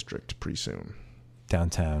financial district pretty soon.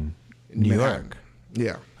 Downtown New York.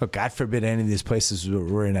 Yeah. Oh, God forbid any of these places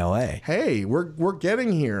were in LA. Hey, we're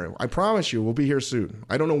getting here. I promise you, we'll be here soon.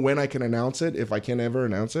 I don't know when I can announce it, if I can ever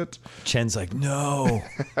announce it. Chen's like, no.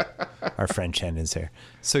 Our friend Chen is here.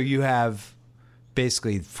 So you have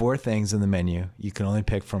basically 4 things in the menu. You can only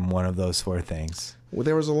pick from one of those 4 things. Well,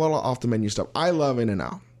 there was a lot of off the menu stuff. I love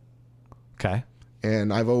In-N-Out. Okay.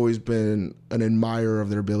 And I've always been an admirer of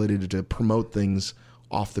their ability to promote things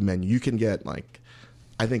off the menu. You can get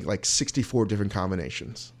I think 64 different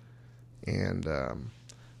combinations. And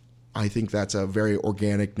I think that's a very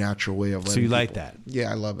organic, natural way of letting So you people. like that?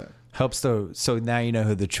 Yeah, I love it. Helps though. So now you know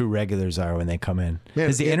who the true regulars are when they come in. Man,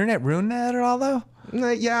 Does the internet ruin that at all though?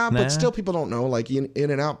 Yeah, but still people don't know. Like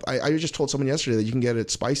In-N-Out, I just told someone yesterday that you can get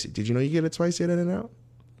it spicy. Did you know you get it spicy at In-N-Out?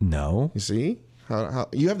 No. You see? How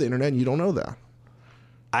you have the internet and you don't know that.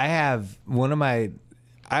 I have one of my...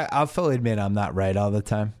 I'll fully admit I'm not right all the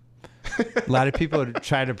time. A lot of people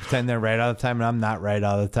try to pretend they're right all the time, and I'm not right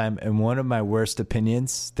all the time. And one of my worst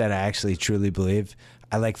opinions that I actually truly believe,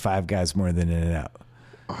 I like Five Guys more than In-N-Out.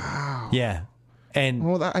 Wow. Yeah.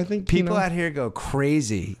 And I think people out here go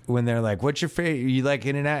crazy when they're like, what's your favorite? You like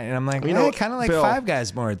In-N-Out? And I'm like, I kind of like Bill, Five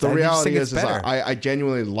Guys more. The reality is I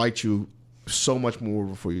genuinely liked you so much more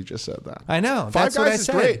before you just said that. I know. Five Guys is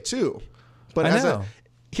great too. But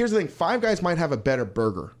here's the thing. Five Guys might have a better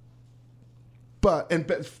burger.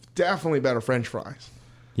 And definitely better French fries.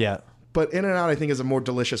 Yeah. But In-N-Out, I think, is a more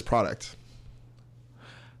delicious product.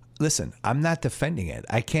 Listen, I'm not defending it.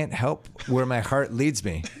 I can't help where my heart leads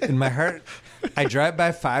me. In my heart, I drive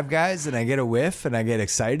by Five Guys and I get a whiff and I get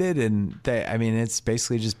excited. And it's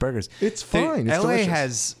basically just burgers. It's fine. It's LA delicious.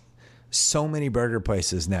 has so many burger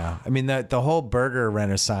places now. I mean, the whole burger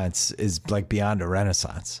renaissance is like beyond a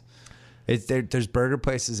renaissance. There's burger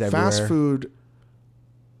places everywhere. Fast food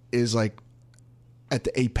is like at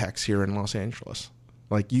the apex here in Los Angeles.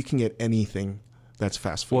 Like you can get anything that's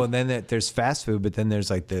fast food. Well, and then there's fast food, but then there's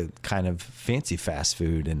like the kind of fancy fast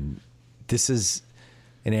food, and this is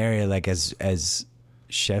an area like as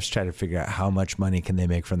chefs try to figure out how much money can they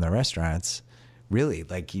make from their restaurants. Really,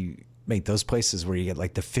 like you make those places where you get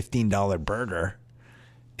like the $15 burger.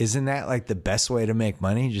 Isn't that like the best way to make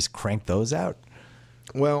money? Just crank those out.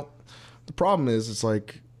 Well, the problem is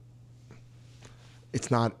it's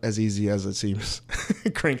not as easy as it seems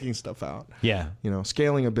cranking stuff out. Yeah.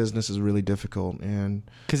 Scaling a business is really difficult. And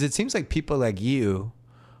because it seems like people like you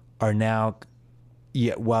are now,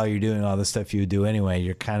 while you're doing all the stuff you would do anyway,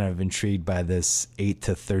 you're kind of intrigued by this $8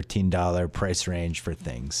 to $13 price range for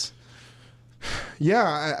things.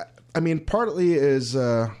 Yeah. I mean, partly is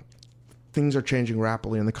things are changing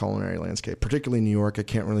rapidly in the culinary landscape, particularly in New York. I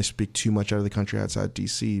can't really speak too much out of the country outside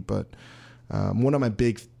DC, but one of my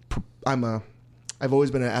I've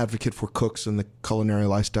always been an advocate for cooks and the culinary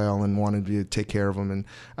lifestyle and wanted to take care of them. And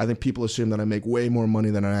I think people assume that I make way more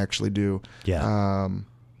money than I actually do. Yeah.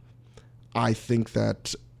 I think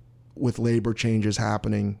that with labor changes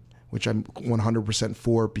happening, which I'm 100%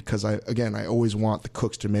 for, because I always want the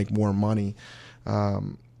cooks to make more money.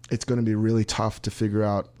 It's going to be really tough to figure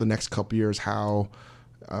out the next couple years how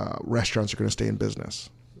restaurants are going to stay in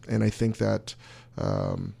business. And I think that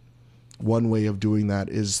one way of doing that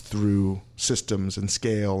is through systems and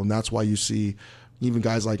scale. And that's why you see even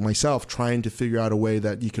guys like myself trying to figure out a way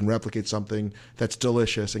that you can replicate something that's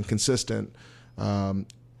delicious and consistent. And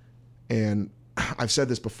I've said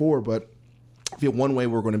this before, but I feel one way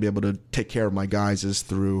we're going to be able to take care of my guys is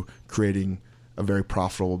through creating a very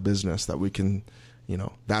profitable business that we can,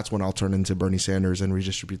 that's when I'll turn into Bernie Sanders and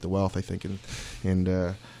redistribute the wealth, I think.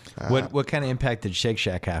 And What kind of impact did Shake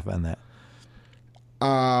Shack have on that?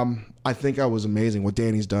 I think I was amazing. What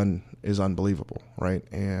Danny's done is unbelievable, right?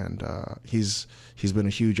 And he's been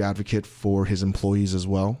a huge advocate for his employees as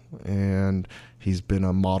well, and he's been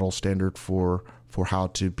a model standard for how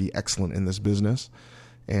to be excellent in this business.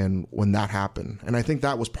 And when that happened, and I think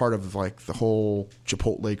that was part of like the whole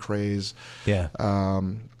Chipotle craze. Yeah.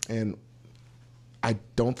 And I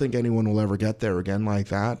don't think anyone will ever get there again like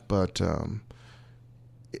that, but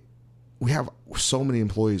we have so many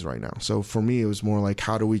employees right now. So for me, it was more like,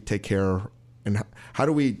 how do we take care and how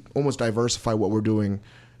do we almost diversify what we're doing?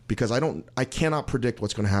 Because I cannot predict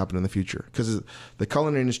what's going to happen in the future, because the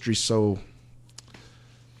culinary industry is so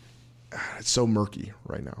murky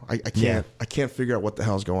right now. I can't figure out what the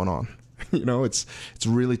hell's going on. It's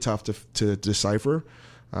really tough to decipher.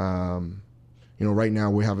 Right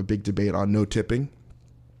now we have a big debate on no tipping.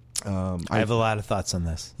 I have a lot of thoughts on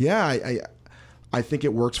this. Yeah, I think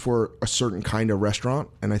it works for a certain kind of restaurant,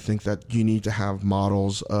 and I think that you need to have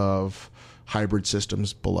models of hybrid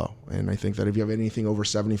systems below. And I think that if you have anything over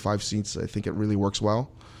 75 seats, I think it really works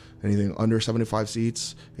well. Anything under 75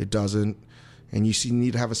 seats, it doesn't. And you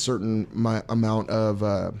need to have a certain amount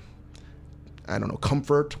of,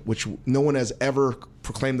 comfort, which no one has ever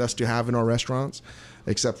proclaimed us to have in our restaurants,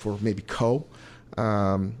 except for maybe Co.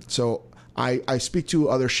 So I speak to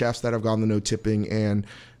other chefs that have gone the no tipping, and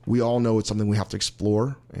we all know it's something we have to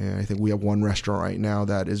explore. And I think we have one restaurant right now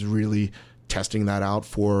that is really testing that out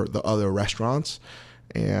for the other restaurants.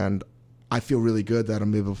 And I feel really good that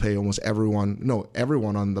I'm able to pay almost everyone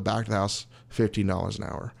on the back of the house $15 an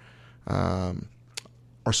hour.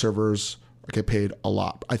 Our servers get paid a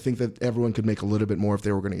lot. I think that everyone could make a little bit more if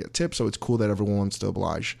they were going to get tips. So it's cool that everyone wants to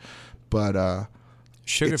oblige. But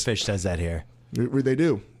Sugarfish does that here. They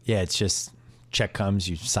do. Yeah, it's just check comes,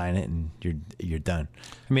 you sign it, and you're done.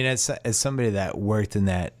 I mean, as somebody that worked in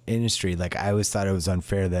that industry, like, I always thought it was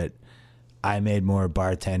unfair that I made more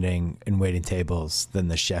bartending and waiting tables than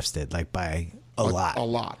the chefs did, like by a lot. A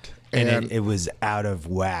lot. And it was out of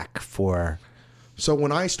whack for... So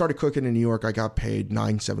when I started cooking in New York, I got paid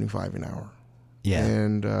 $9.75 an hour. Yeah.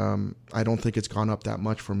 And I don't think it's gone up that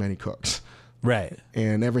much for many cooks. Right.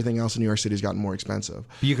 And everything else in New York City has gotten more expensive.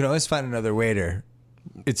 You can always find another waiter.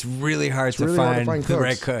 It's really hard to find the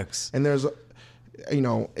right cooks. And there's,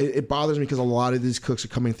 it bothers me because a lot of these cooks are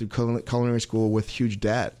coming through culinary school with huge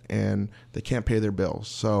debt, and they can't pay their bills.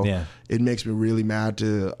 So It makes me really mad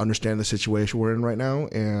to understand the situation we're in right now.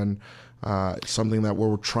 And it's something that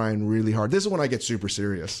we're trying really hard. This is when I get super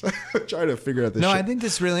serious, trying to figure out this shit. I think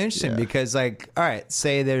this is really interesting because, like, all right,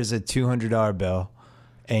 say there's a $200 bill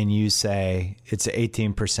and you say it's an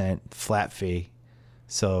 18% flat fee.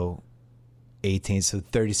 So 18, so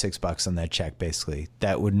 $36 on that check, basically.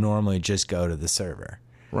 That would normally just go to the server.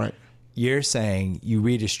 Right. You're saying you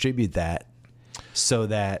redistribute that so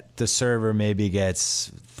that the server maybe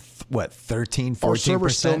gets, 13, 14%? Our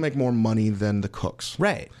servers still make more money than the cooks.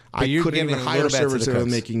 Right. But I couldn't even hire servers that are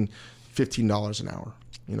making $15 an hour.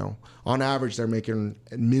 On average, they're making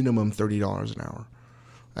at minimum $30 an hour.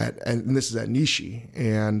 And this is at Nishi.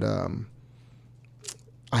 And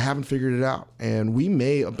I haven't figured it out. And we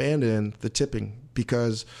may abandon the tipping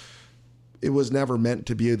because it was never meant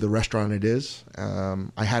to be the restaurant it is.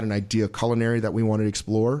 I had an idea culinary that we wanted to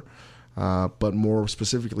explore, but more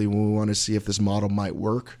specifically, we want to see if this model might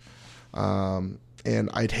work. And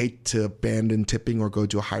I'd hate to abandon tipping or go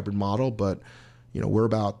to a hybrid model, but we're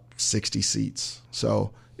about 60 seats.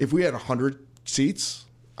 So if we had 100 seats,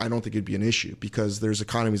 I don't think it'd be an issue because there's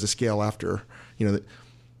economies of scale after,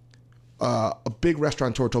 a big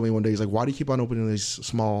restaurateur told me one day, he's like, why do you keep on opening these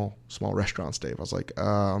small restaurants, Dave? I was like,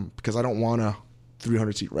 because I don't want a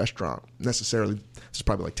 300-seat restaurant necessarily. This is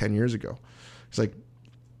probably like 10 years ago. He's like,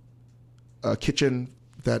 a kitchen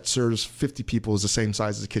that serves 50 people is the same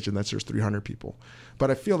size as a kitchen that serves 300 people.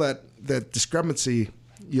 But I feel that discrepancy,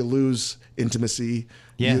 you lose intimacy.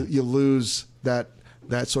 Yeah. You lose that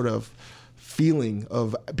sort of feeling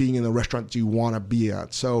of being in the restaurant you want to be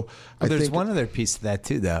at. So there's one other piece to that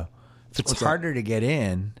too, though. If it's harder to get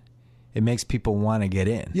in, it makes people want to get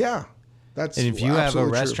in. Yeah. And if you have a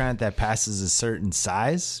restaurant that passes a certain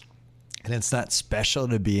size and it's not special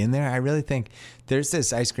to be in there, I really think there's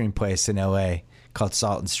this ice cream place in LA called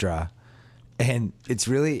Salt and Straw. And it's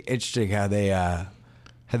really interesting how they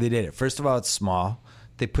did it. First of all, it's small.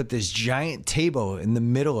 They put this giant table in the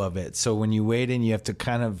middle of it. So when you wait in, you have to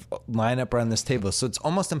kind of line up around this table. So it's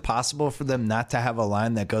almost impossible for them not to have a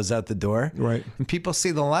line that goes out the door. Right. And people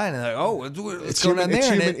see the line and they're like, oh, what's going on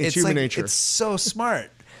there? It's human nature. It's so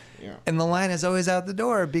smart. Yeah. And the line is always out the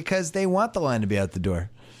door because they want the line to be out the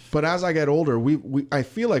door. But as I get older, I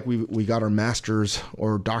feel like we got our master's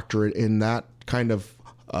or doctorate in that kind of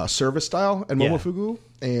service style at Momofuku,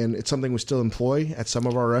 and it's something we still employ at some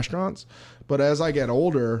of our restaurants. But as I get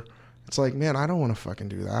older, it's like, man, I don't want to fucking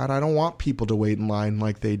do that. I don't want people to wait in line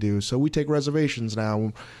like they do. So we take reservations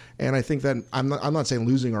now, and I think that I'm not saying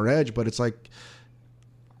losing our edge, but it's like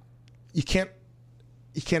you can't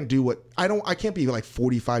do what I can't be like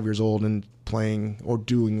 45 years old and playing or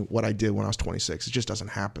doing what I did when I was 26. It just doesn't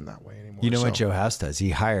happen that way anymore. You know what Joe House does? He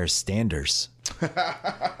hires standers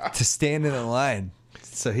to stand in the line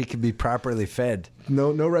so he can be properly fed.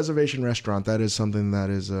 No reservation restaurant. That is something that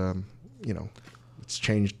is, it's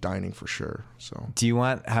changed dining for sure. So,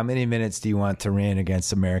 how many minutes do you want to rant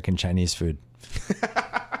against American Chinese food?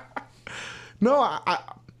 No,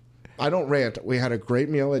 I don't rant. We had a great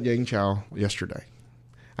meal at Yang Chow yesterday.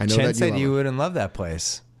 I know Chen that said you wouldn't love that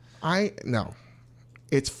place. No,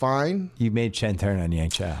 it's fine. You made Chen turn on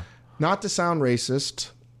Yang Chow. Not to sound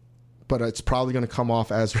racist, but it's probably going to come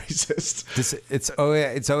off as racist. It's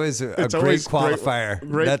always a great qualifier.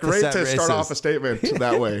 Great to start off a statement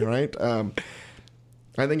that way, right?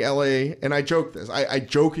 I think LA, and I joke this. I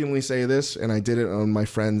jokingly say this, and I did it on my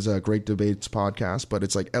friend's Great Debates podcast, but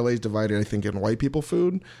it's like LA's divided, I think, in white people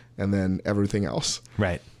food and then everything else.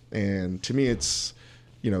 Right. And to me, it's,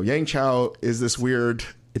 Yang Chow is this weird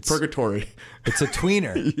purgatory. It's a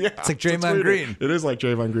tweener. Yeah, it's like Draymond Green. It is like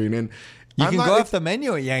Draymond Green. And you can go off the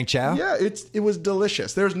menu at Yang Chow. Yeah, it was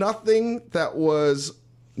delicious. There's nothing that was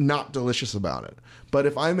not delicious about it. But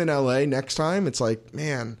if I'm in LA next time, it's like,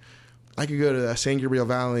 man, I could go to San Gabriel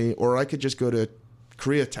Valley, or I could just go to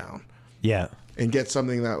Koreatown. Yeah. And get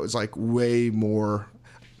something that was like way more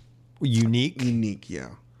unique. Yeah.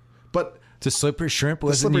 But the slippery shrimp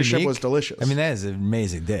wasn't unique. Shrimp was delicious. I mean, that is an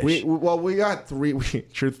amazing dish. We got three.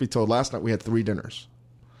 Truth be told, last night we had 3 dinners.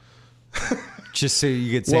 Just so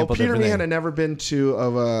you get sampled. Well, Peter and me had never been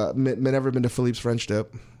to Philippe's French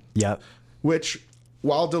Dip. Yep. Which,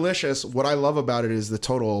 while delicious, what I love about it is the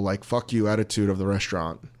total like fuck you attitude of the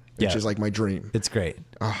restaurant, which is like my dream. It's great.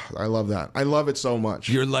 Oh, I love that. I love it so much.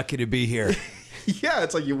 You're lucky to be here. Yeah,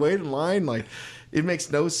 it's like you wait in line. Like it makes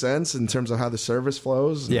no sense in terms of how the service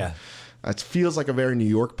flows. Yeah. It feels like a very New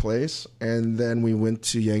York place. And then we went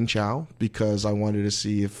to Yang Chow because I wanted to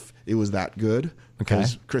see if it was that good.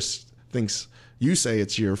 Because Chris thinks you say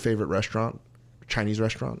it's your favorite restaurant, Chinese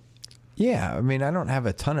restaurant. Yeah. I mean, I don't have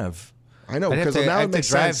a ton of... I know, because now it makes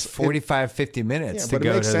sense. 45, 50 minutes to go. But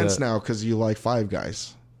it makes sense now because you like Five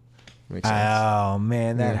Guys. Makes sense. Oh,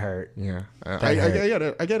 man, that hurt. Yeah. I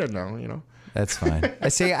get it now, That's fine.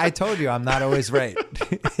 I told you I'm not always right.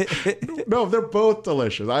 No, they're both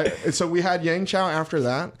delicious. So we had Yang Chow after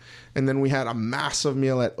that, and then we had a massive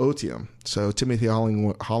meal at Otium. So Timothy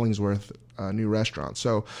Hollingsworth, new restaurant.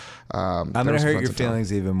 So I'm going to hurt your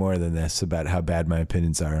feelings even more than this about how bad my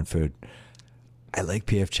opinions are on food. I like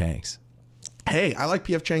P.F. Chang's. Hey, I like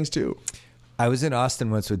P.F. Chang's too. I was in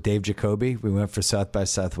Austin once with Dave Jacoby. We went for South by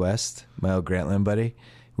Southwest, my old Grantland buddy.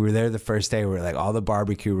 We were there the first day. We were like, all the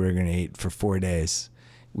barbecue we were going to eat for 4 days.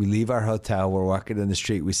 We leave our hotel. We're walking down the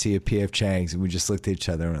street. We see a P.F. Chang's, and we just looked at each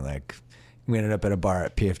other and we're like, we ended up at a bar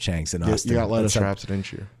at P.F. Chang's in Austin. You got lettuce wraps,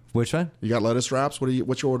 didn't you? Which one? You got lettuce wraps?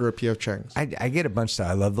 What's your order at P.F. Chang's? I get a bunch of stuff.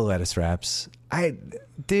 I love the lettuce wraps. I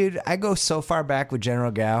go so far back with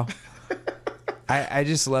General Gao. I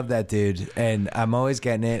just love that dude, and I'm always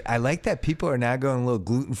getting it. I like that people are now going a little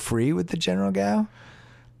gluten-free with the General Gao.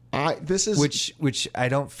 Which I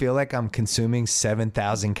don't feel like I'm consuming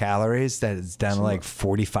 7,000 calories. That it's down to like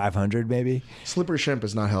 4,500 maybe. Slippery shrimp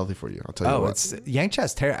is not healthy for you. I'll tell you what. It's Yang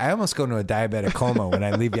Chow's terrible. I almost go into a diabetic coma when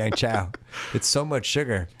I leave Yang Chow. It's so much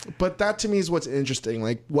sugar. But that to me is what's interesting.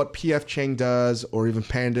 Like what P.F. Chang does, or even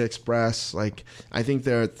Panda Express. Like I think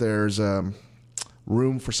there's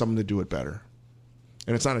room for someone to do it better.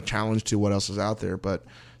 And it's not a challenge to what else is out there, but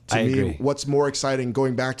to me, agree. What's more exciting,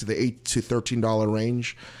 going back to the $8 to $13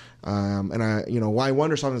 range, and why I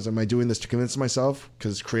wonder sometimes, am I doing this to convince myself?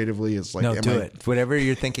 Because creatively, it's like, no, do it. Whatever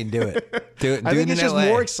you're thinking, do it. Do it. I think it's just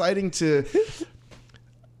more exciting to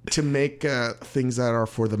make things that are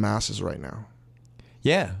for the masses right now.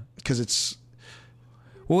 Yeah, because it's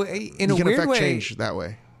in a weird way, you can affect change that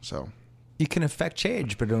way. So you can affect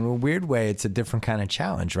change, but in a weird way, it's a different kind of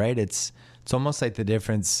challenge, right? It's almost like the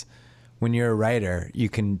difference when you're a writer, you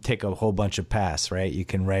can take a whole bunch of paths, right? You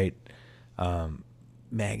can write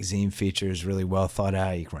magazine features really well thought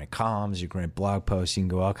out. You can write columns, you can write blog posts, you can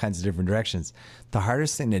go all kinds of different directions. The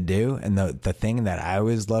hardest thing to do, and the thing that I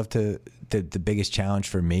always loved the biggest challenge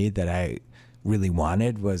for me that I really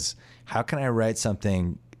wanted was, how can I write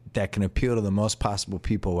something that can appeal to the most possible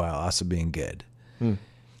people while also being good?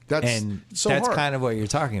 That's hard. kind of what you're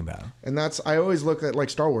talking about. And I always look at like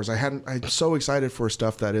Star Wars. I'm so excited for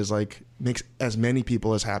stuff that is like makes as many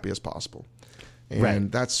people as happy as possible.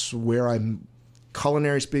 And that's where I'm,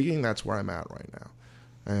 culinary speaking, that's where I'm at right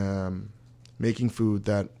now. Making food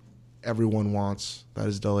that everyone wants, that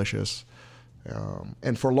is delicious.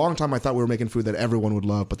 And for a long time, I thought we were making food that everyone would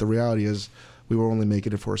love. But the reality is we were only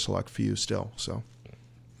making it for a select few still. So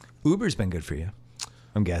Uber's been good for you,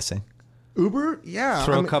 I'm guessing. Uber, yeah.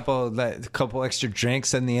 Throw a couple extra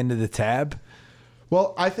drinks on the end of the tab.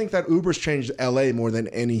 Well, I think that Uber's changed LA more than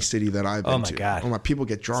any city that I've been to. Oh my God. Oh my, people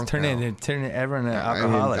get drunk Turn everyone into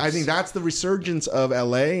alcoholics. I think that's the resurgence of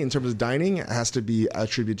LA in terms of dining. It has to be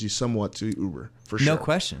attributed somewhat to Uber, for sure. No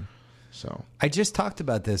question. So I just talked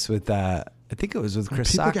about this with, I think it was with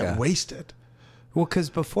Chris people Saka. get wasted. Well, because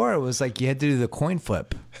before it was like you had to do the coin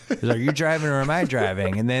flip. It was like, you're driving or am I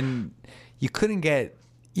driving? And then you couldn't get,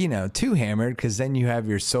 too hammered because then you have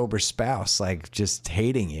your sober spouse like just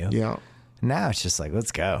hating you. Yeah. Now it's just like,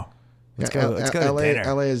 let's go. Let's go LA, to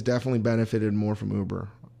dinner. LA has definitely benefited more from Uber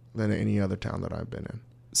than any other town that I've been in.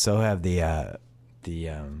 So have the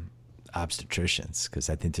obstetricians, because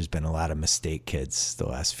I think there's been a lot of mistake kids the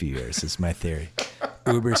last few years, is my theory.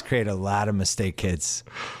 Uber's created a lot of mistake kids.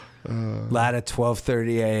 A lot of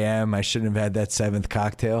 12:30 a.m. I shouldn't have had that seventh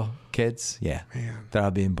cocktail kids. Yeah. Man. They're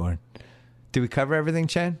all being born. Did we cover everything,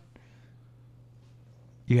 Chen?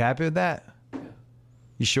 You happy with that? Yeah.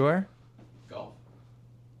 You sure? Golf.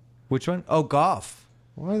 Which one? Oh, golf.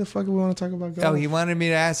 Why the fuck do we want to talk about golf? Oh, he wanted me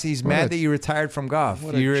to ask. He's mad that you retired from golf.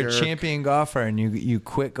 You're a jerk. champion golfer and you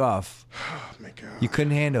quit golf. Oh my God. You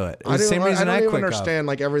couldn't handle it. It was I the same reason I don't even quit understand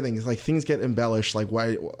like everything. Like things get embellished. Like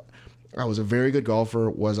why I was a very good golfer.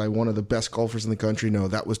 Was I one of the best golfers in the country? No,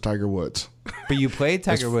 that was Tiger Woods. But you played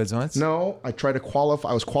Tiger Woods once? No, I tried to qualify.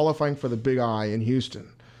 I was qualifying for the Big I in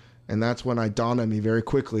Houston. And that's when I dawned on me very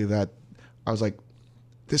quickly that I was like,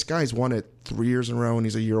 this guy's won it 3 years in a row and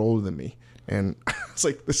he's a year older than me. And it's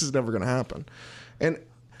like, this is never going to happen. And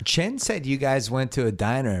Chen said you guys went to a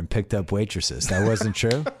diner and picked up waitresses. That wasn't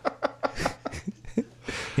true?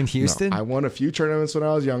 In Houston? No, I won a few tournaments when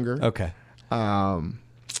I was younger. Okay.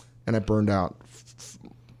 And I burned out.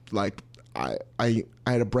 Like I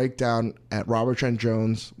had a breakdown at Robert Trent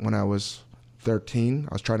Jones when I was 13.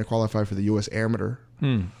 I was trying to qualify for the U.S. Amateur.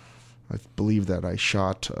 I believe that I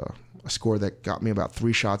shot a score that got me about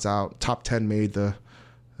 3 shots out. Top 10 made the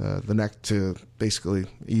next to basically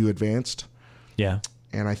EU advanced. Yeah.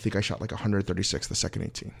 And I think I shot like 136 the second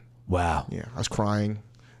 18. Wow. Yeah, I was crying.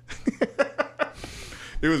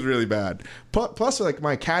 It was really bad. Plus, like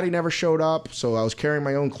my caddy never showed up, so I was carrying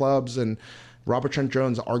my own clubs. And Robert Trent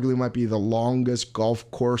Jones arguably might be the longest golf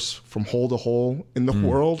course from hole to hole in the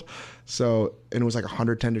world. So, and it was like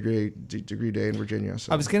 110 degree day in Virginia.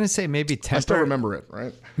 So I was gonna say maybe temper. I still remember it,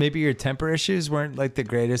 right? Maybe your temper issues weren't like the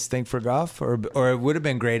greatest thing for golf, or it would have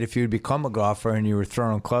been great if you had become a golfer and you were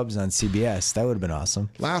throwing clubs on CBS. That would have been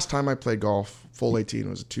awesome. Last time I played golf, full 18,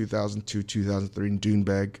 was 2002, 2003 in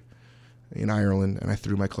Doonbeg in Ireland, and I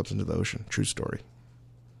threw my clubs into the ocean. True story.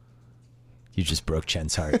 You just broke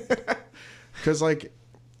Chen's heart. Because like,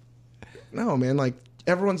 no man, like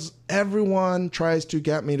everyone tries to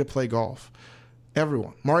get me to play golf.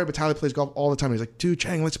 Everyone. Mario Batali plays golf all the time. He's like, dude,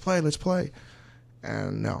 Chang, let's play.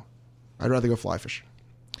 And no, I'd rather go fly fishing.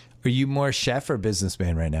 Are you more chef or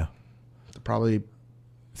businessman right now? Probably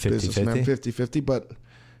 50-50? 50-50, but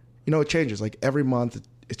it changes. Like every month,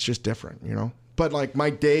 it's just different, But like my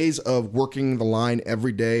days of working the line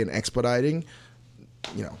every day and expediting,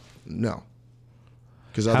 no.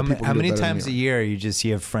 Because how many times a year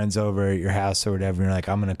you have friends over at your house or whatever, and you're like,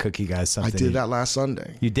 I'm going to cook you guys something? I did that last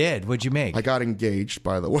Sunday. You did? What'd you make? I got engaged,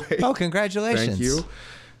 by the way. Oh, congratulations. Thank you.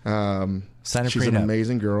 Sign a she's prenup. An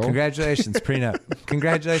amazing girl. Congratulations, prenup.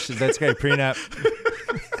 Congratulations. That's great, prenup.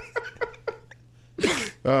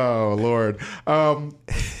 Oh, Lord.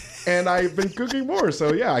 And I've been cooking more.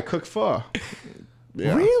 So, yeah, I cook pho.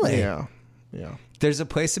 Yeah. Really? Yeah. There's a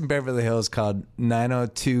place in Beverly Hills called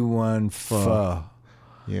 9021 Pho.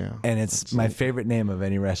 Yeah. And it's my favorite name of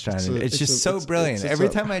any restaurant. It's just so brilliant. Every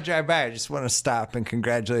time I drive by, I just want to stop and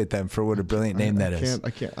congratulate them for what a brilliant name that is.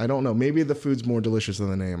 I can't. I don't know. Maybe the food's more delicious than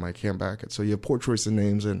the name. I can't back it. So you have poor choice in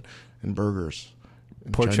names and burgers.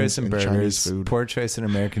 Poor choice in burgers. Poor choice in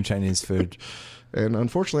American Chinese food. And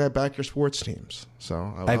unfortunately, I back your sports teams.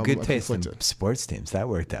 So I have good taste in sports teams. That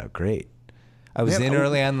worked out great. I was in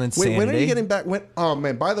early on Linsanity. Wait, when are you getting back? Oh,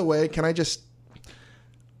 man, by the way,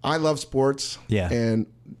 I love sports. Yeah. And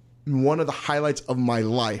one of the highlights of my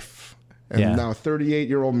life, and now a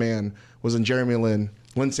 38-year-old man, was in Jeremy Lin.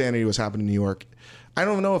 Linsanity was happening in New York. I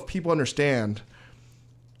don't know if people understand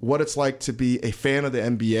what it's like to be a fan of the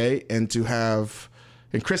NBA and to have,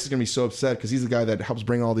 and Chris is going to be so upset because he's the guy that helps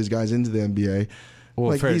bring all these guys into the NBA.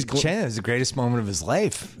 Well, for Chen, it was the greatest moment of his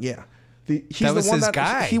life. Yeah. That was his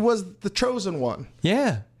guy. He was the chosen one.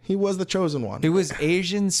 Yeah. He was the chosen one. It was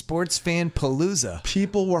Asian sports fan palooza.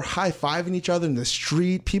 People were high-fiving each other in the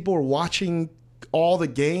street. People were watching all the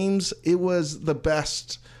games. It was the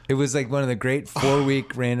best. It was like one of the great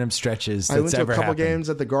 4-week random stretches that's ever happened. I went to a couple games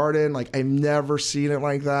at the Garden. Like, I've never seen it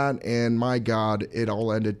like that. And my God, it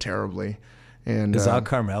all ended terribly. And it's all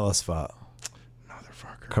Carmelo's fault.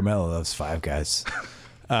 Motherfucker. Carmelo loves Five Guys.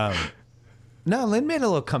 No, Lynn made a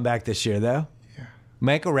little comeback this year, though. Yeah.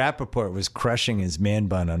 Michael Rappaport was crushing his man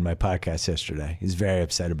bun on my podcast yesterday. He's very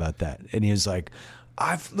upset about that. And he was like,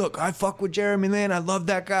 I fuck with Jeremy Lin. I love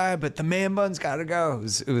that guy, but the man bun's got to go.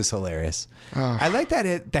 It was hilarious. I like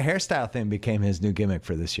that the hairstyle thing became his new gimmick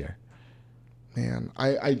for this year. Man,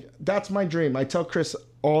 I that's my dream. I tell Chris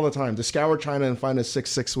all the time to scour China and find a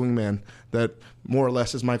 6'6" wingman that more or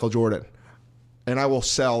less is Michael Jordan. And I will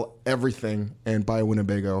sell everything and buy a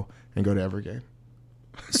Winnebago and go to every game.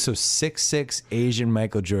 So 6'6" Asian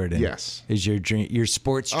Michael Jordan. Yes. Is your dream, your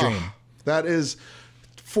sports dream. That is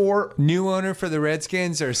for new owner for the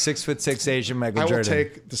Redskins or 6'6" Asian Michael Jordan? I will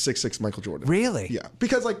take the 6'6" Michael Jordan. Really? Yeah.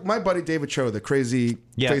 Because like my buddy David Chang, the crazy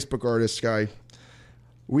Facebook artist guy,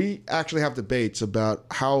 we actually have debates about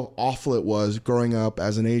how awful it was growing up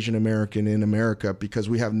as an Asian American in America because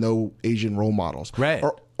we have no Asian role models. Right.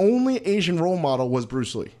 Our only Asian role model was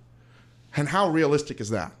Bruce Lee. And how realistic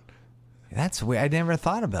is that? That's weird. I never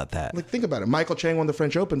thought about that. Like, think about it. Michael Chang won the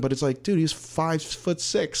French Open, but it's like, dude, he's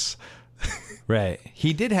 5'6". Right.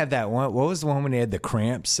 He did have that one. What was the one when he had the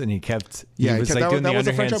cramps and he kept? Yeah, he was like doing the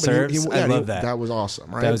underhand serves. I love that. That was awesome.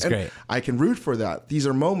 Right? That was great. I can root for that. These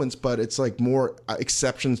are moments, but it's like more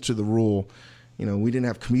exceptions to the rule. You know, we didn't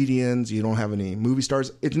have comedians. You don't have any movie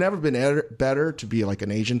stars. It's never been better to be like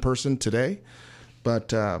an Asian person today.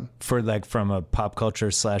 But for like from a pop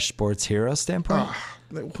culture / sports hero standpoint,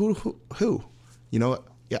 who? You know,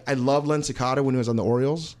 yeah, I love Linsanity when he was on the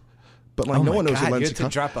Orioles. But like no one knows who Linsanity. You have to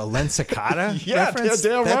drop a Linsanity yeah, reference?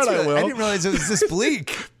 damn right I will. I didn't realize it was this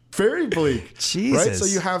bleak. Very bleak. Jesus. Right? So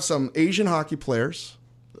you have some Asian hockey players,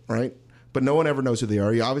 right? But no one ever knows who they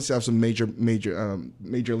are. You obviously have some major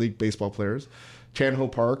league baseball players. Chan-Ho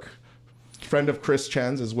Park, friend of Chris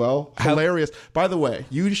Chan's as well. Hilarious. By the way,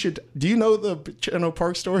 do you know the Chan-Ho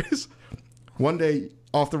Park stories? One day,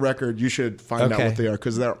 off the record, you should find out what they are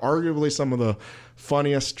because they're arguably some of the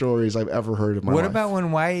funniest stories I've ever heard in my life. What about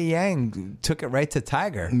when Wai Yang took it right to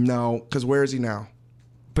Tiger? No, because where is he now?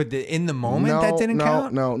 But in the moment, that didn't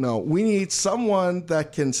count? No. We need someone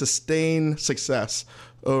that can sustain success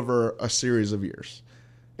over a series of years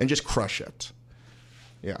and just crush it.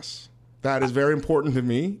 Yes. That is very important to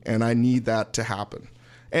me, and I need that to happen.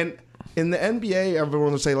 And in the NBA,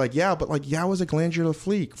 everyone will say, like, yeah, but like Yao was a glandular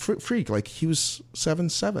freak. Like, he was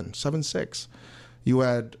 7'7", 7'6". You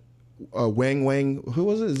had Wang. Who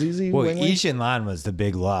was it? ZZ Well, Wang? Yi Jianlan was the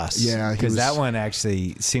big loss. Yeah. Because that one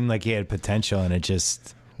actually seemed like he had potential, and it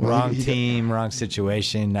just wrong team, wrong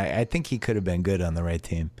situation. I think he could have been good on the right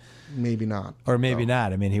team. Maybe not. Or maybe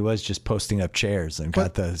not. I mean, he was just posting up chairs and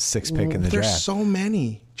got the 6th pick in the draft. There's so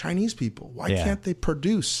many Chinese people. Why can't they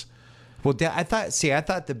produce? Well, I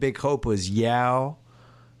thought the big hope was Yao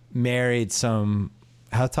married some.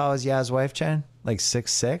 How tall is Yao's wife, Chen? Like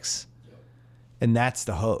 6'6", and that's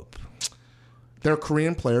the hope. They're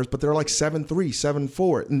Korean players, but they're like 7'3",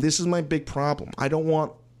 7'4", and this is my big problem.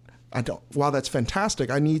 While that's fantastic,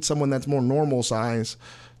 I need someone that's more normal size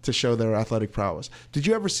to show their athletic prowess. Did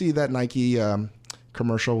you ever see that Nike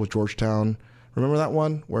commercial with Georgetown? Remember that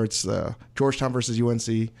one where it's Georgetown versus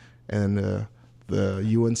UNC, and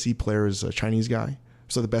the UNC player is a Chinese guy?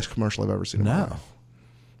 So the best commercial I've ever seen in my life.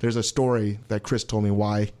 There's a story that Chris told me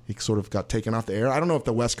why he sort of got taken off the air. I don't know if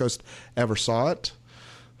the West Coast ever saw it.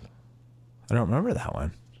 I don't remember that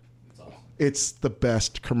one. It's the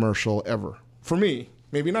best commercial ever. For me.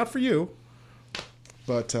 Maybe not for you.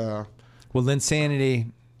 But well,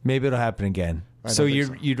 Linsanity, maybe it'll happen again. So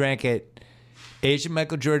you'd rank it Asian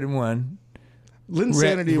Michael Jordan 1.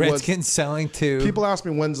 Linsanity Redskins selling 2. People ask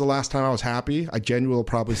me when's the last time I was happy. I genuinely will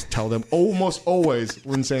probably tell them almost always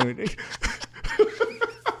Linsanity.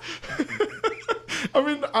 I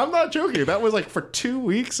mean, I'm not joking. That was like for 2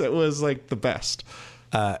 weeks. It was like the best.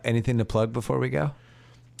 Anything to plug before we go?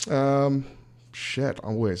 Shit,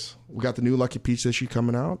 always. We got the new Lucky Peach issue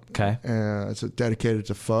coming out. Okay. It's dedicated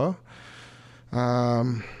to pho. We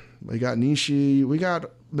got Nishi. We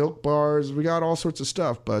got milk bars. We got all sorts of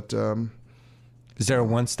stuff. But Is there a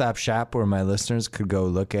one-stop shop where my listeners could go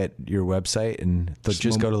look at your website and they'll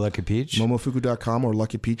just go to Lucky Peach? Momofuku.com or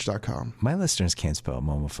luckypeach.com. My listeners can't spell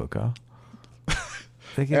Momofuku.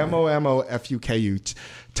 Momofuku.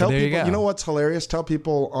 Tell people, you know what's hilarious? Tell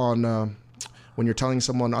people on when you're telling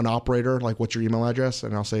someone, an operator, like, what's your email address?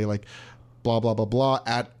 And I'll say, like, blah, blah, blah, blah,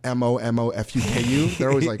 at Momofuku. They're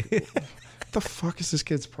always like, what the fuck is this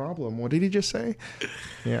kid's problem? What did he just say?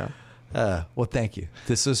 Yeah. Well, thank you.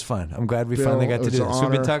 This was fun. I'm glad we finally got to do this.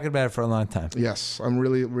 We've been talking about it for a long time. Yes. I'm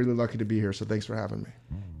really, really lucky to be here. So thanks for having me.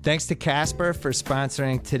 Thanks to Casper for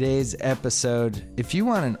sponsoring today's episode. If you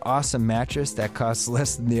want an awesome mattress that costs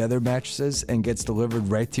less than the other mattresses and gets delivered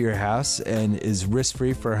right to your house and is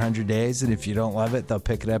risk-free for 100 days, and if you don't love it, they'll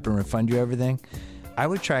pick it up and refund you everything, I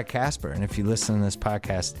would try Casper. And if you listen to this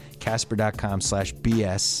podcast,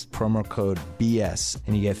 Casper.com/BS, promo code BS,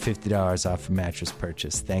 and you get $50 off a mattress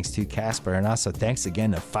purchase. Thanks to Casper. And also thanks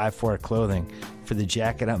again to 5-4 Clothing for the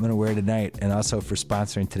jacket I'm going to wear tonight, and also for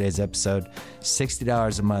sponsoring today's episode.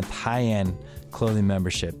 $60 a month, high-end clothing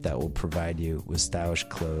membership that will provide you with stylish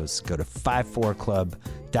clothes. Go to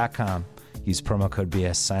 54club.com. Use promo code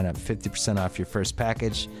BS. Sign up, 50% off your first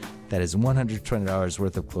package. That is $120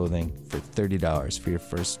 worth of clothing for $30 for your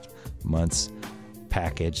first month's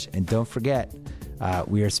package. And don't forget,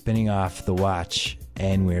 we are spinning off the watch,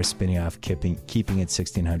 and we are spinning off Keeping It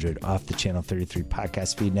 1600 off the Channel 33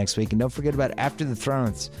 podcast feed next week. And don't forget about After the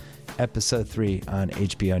Thrones, episode 3 on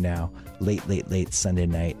HBO Now, late Sunday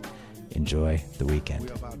night. Enjoy the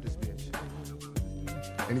weekend.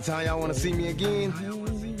 Anytime y'all want to see me again,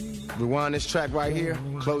 rewind this track right here,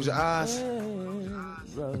 close your eyes,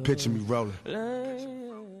 and picture me rolling.